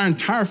 our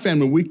entire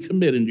family, we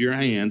commit into your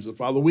hands. And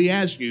Father, we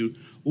ask you,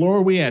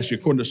 Lord, we ask you,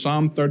 according to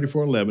Psalm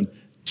 34:11,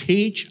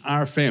 teach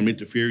our family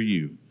to fear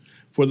you.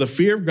 For the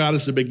fear of God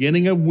is the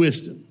beginning of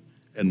wisdom,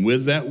 and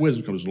with that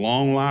wisdom comes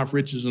long life,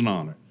 riches, and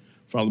honor.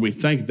 Father, we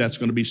think that's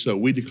going to be so.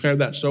 We declare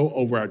that so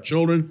over our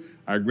children,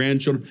 our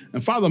grandchildren.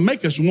 And Father,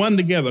 make us one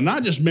together,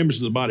 not just members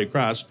of the body of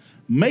Christ.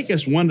 Make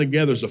us one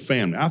together as a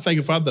family. I thank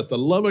you, Father, that the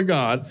love of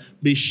God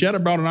be shed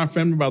abroad in our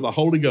family by the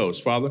Holy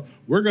Ghost. Father,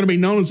 we're going to be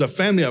known as a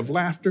family of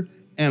laughter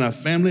and a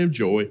family of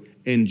joy.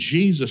 In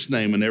Jesus'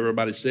 name, and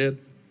everybody said,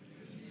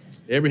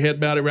 every head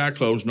bowed, every eye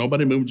closed.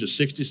 Nobody moving, just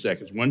 60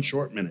 seconds, 1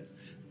 short minute.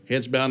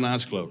 Heads bowed and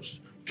eyes closed.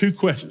 2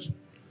 questions.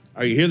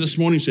 Are you here this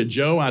morning? You said,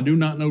 Joe, I do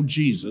not know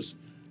Jesus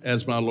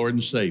as my Lord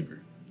and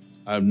Savior.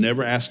 I've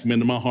never asked him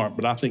into my heart,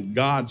 but I think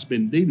God's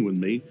been dealing with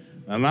me,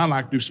 and I'd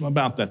like to do something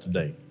about that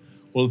today.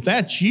 Well, if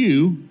that's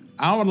you,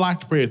 I would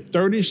like to pray a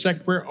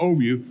 30-second prayer over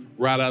you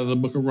right out of the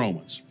book of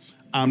Romans.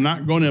 I'm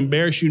not going to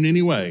embarrass you in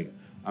any way.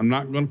 I'm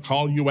not going to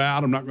call you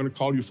out. I'm not going to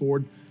call you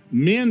forward.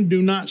 Men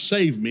do not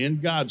save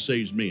men. God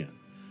saves men.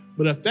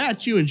 But if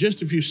that's you, in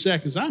just a few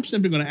seconds, I'm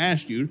simply going to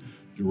ask you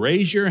to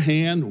raise your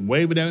hand,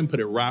 wave it at me, and put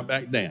it right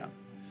back down.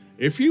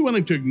 If you're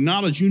willing to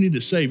acknowledge you need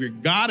a Savior,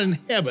 God in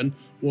heaven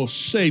will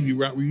save you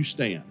right where you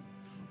stand.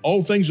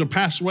 Old things will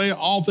pass away.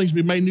 All things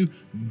will be made new.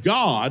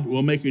 God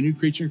will make a new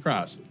creature in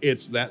Christ.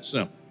 It's that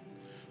simple.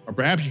 Or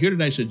perhaps you're here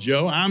today and said,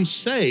 Joe, I'm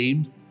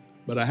saved,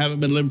 but I haven't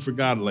been living for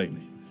God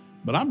lately.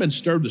 But I've been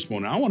stirred this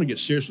morning. I want to get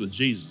serious with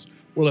Jesus.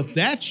 Well, if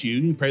that's you,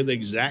 you can pray the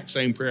exact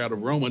same prayer out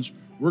of Romans.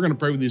 We're going to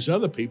pray with these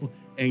other people,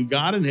 and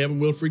God in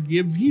heaven will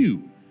forgive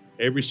you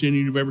every sin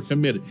you've ever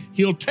committed.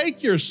 He'll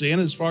take your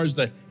sin as far as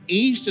the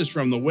east is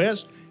from the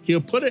west.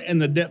 He'll put it in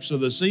the depths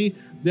of the sea.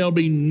 There'll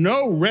be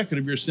no record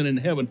of your sin in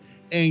heaven,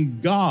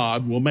 and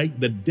God will make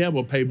the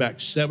devil pay back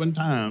 7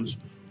 times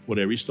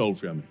whatever he stole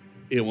from you.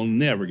 It will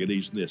never get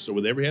easier than this. So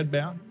with every head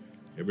bowed,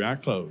 every eye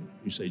closed,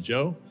 you say,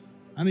 Joe,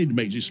 I need to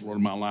make Jesus Lord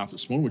of my life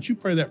this morning. Would you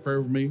pray that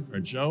prayer for me? Or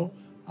Joe,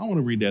 I want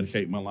to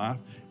rededicate my life.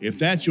 If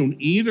that's you on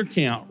either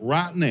count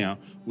right now,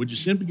 would you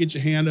simply get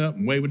your hand up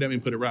and wave it at me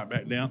and put it right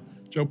back down?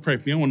 Joe, pray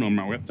for me. I want to know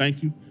my way.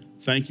 Thank you.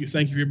 Thank you.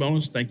 Thank you for your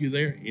bonus. Thank you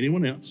there.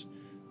 Anyone else?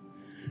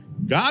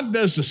 God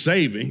does the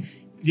saving.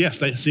 Yes,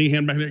 they see your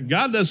hand back there.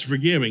 God does the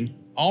forgiving.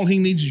 All he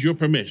needs is your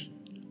permission.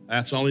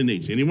 That's all he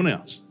needs. Anyone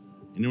else?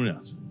 Anyone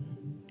else?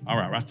 All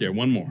right, right there.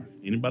 One more.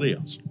 Anybody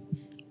else?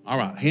 All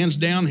right, hands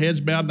down,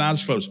 heads bowed,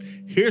 eyes closed.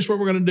 Here's what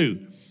we're going to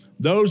do.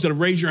 Those that have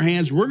raised your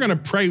hands, we're going to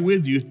pray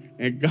with you,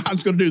 and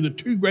God's going to do the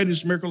 2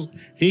 greatest miracles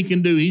he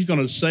can do. He's going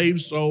to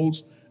save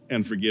souls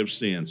and forgive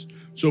sins.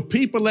 So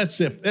people, let's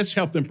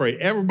help them pray.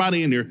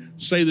 Everybody in here,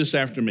 say this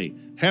after me.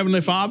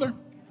 Heavenly Father,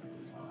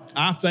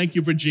 I thank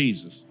you for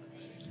Jesus.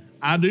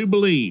 I do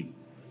believe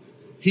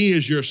he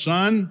is your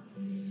son.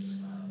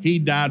 He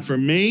died for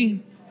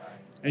me,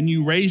 and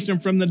you raised him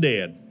from the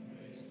dead.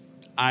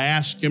 I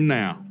ask him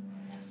now,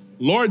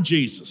 Lord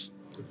Jesus,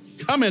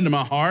 come into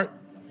my heart,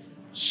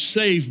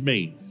 save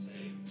me,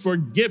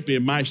 forgive me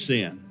of my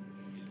sin.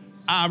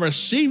 I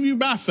receive you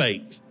by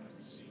faith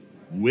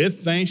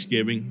with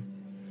thanksgiving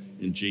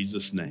in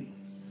Jesus' name.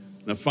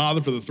 Now,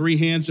 Father, for the 3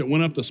 hands that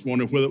went up this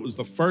morning, whether it was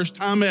the first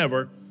time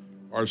ever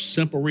or a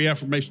simple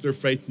reaffirmation of their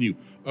faith in you,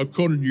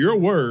 according to your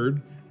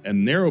word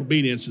and their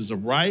obedience as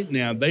of right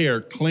now, they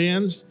are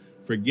cleansed,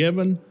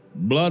 forgiven,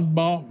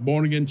 blood-bought,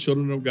 born-again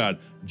children of God.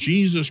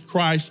 Jesus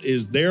Christ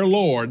is their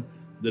Lord.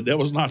 The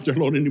devil's not their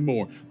Lord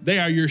anymore. They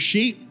are your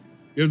sheep.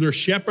 You're their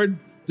shepherd.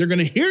 They're going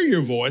to hear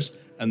your voice,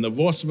 and the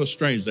voice of a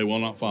stranger they will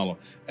not follow.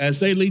 As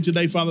they lead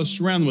today, Father,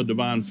 surround them with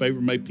divine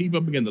favor. May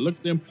people begin to look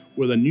at them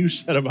with a new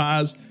set of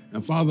eyes.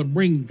 And Father,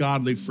 bring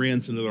godly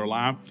friends into their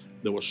life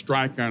that will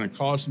strike iron and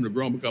cause them to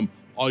grow and become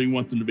all you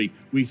want them to be.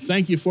 We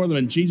thank you for them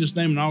in Jesus'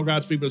 name, and all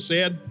God's people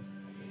said,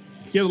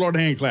 give the Lord a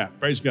hand clap.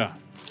 Praise God.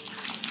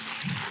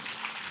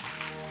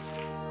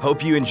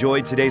 Hope you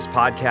enjoyed today's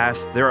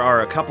podcast. There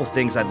are a couple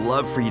things I'd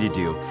love for you to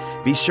do.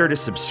 Be sure to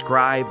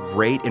subscribe,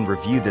 rate, and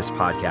review this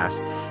podcast.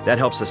 That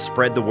helps us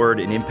spread the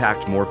word and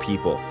impact more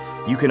people.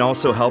 You can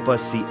also help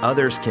us see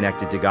others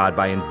connected to God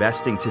by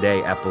investing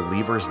today at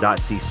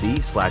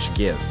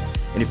believers.cc/give.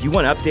 And if you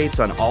want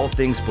updates on all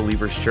things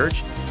Believers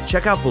Church,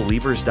 check out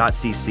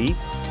believers.cc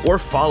or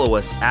follow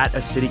us at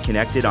A City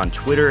Connected on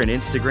Twitter and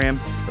Instagram,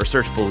 or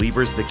search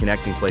Believers The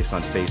Connecting Place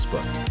on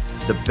Facebook.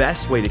 The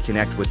best way to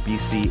connect with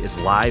BC is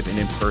live and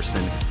in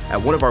person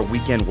at one of our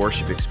weekend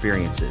worship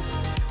experiences.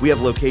 We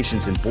have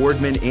locations in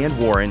Boardman and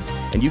Warren,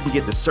 and you can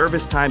get the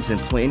service times and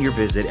plan your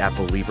visit at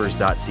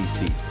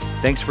believers.cc.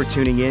 Thanks for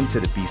tuning in to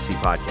the BC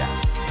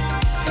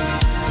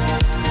Podcast.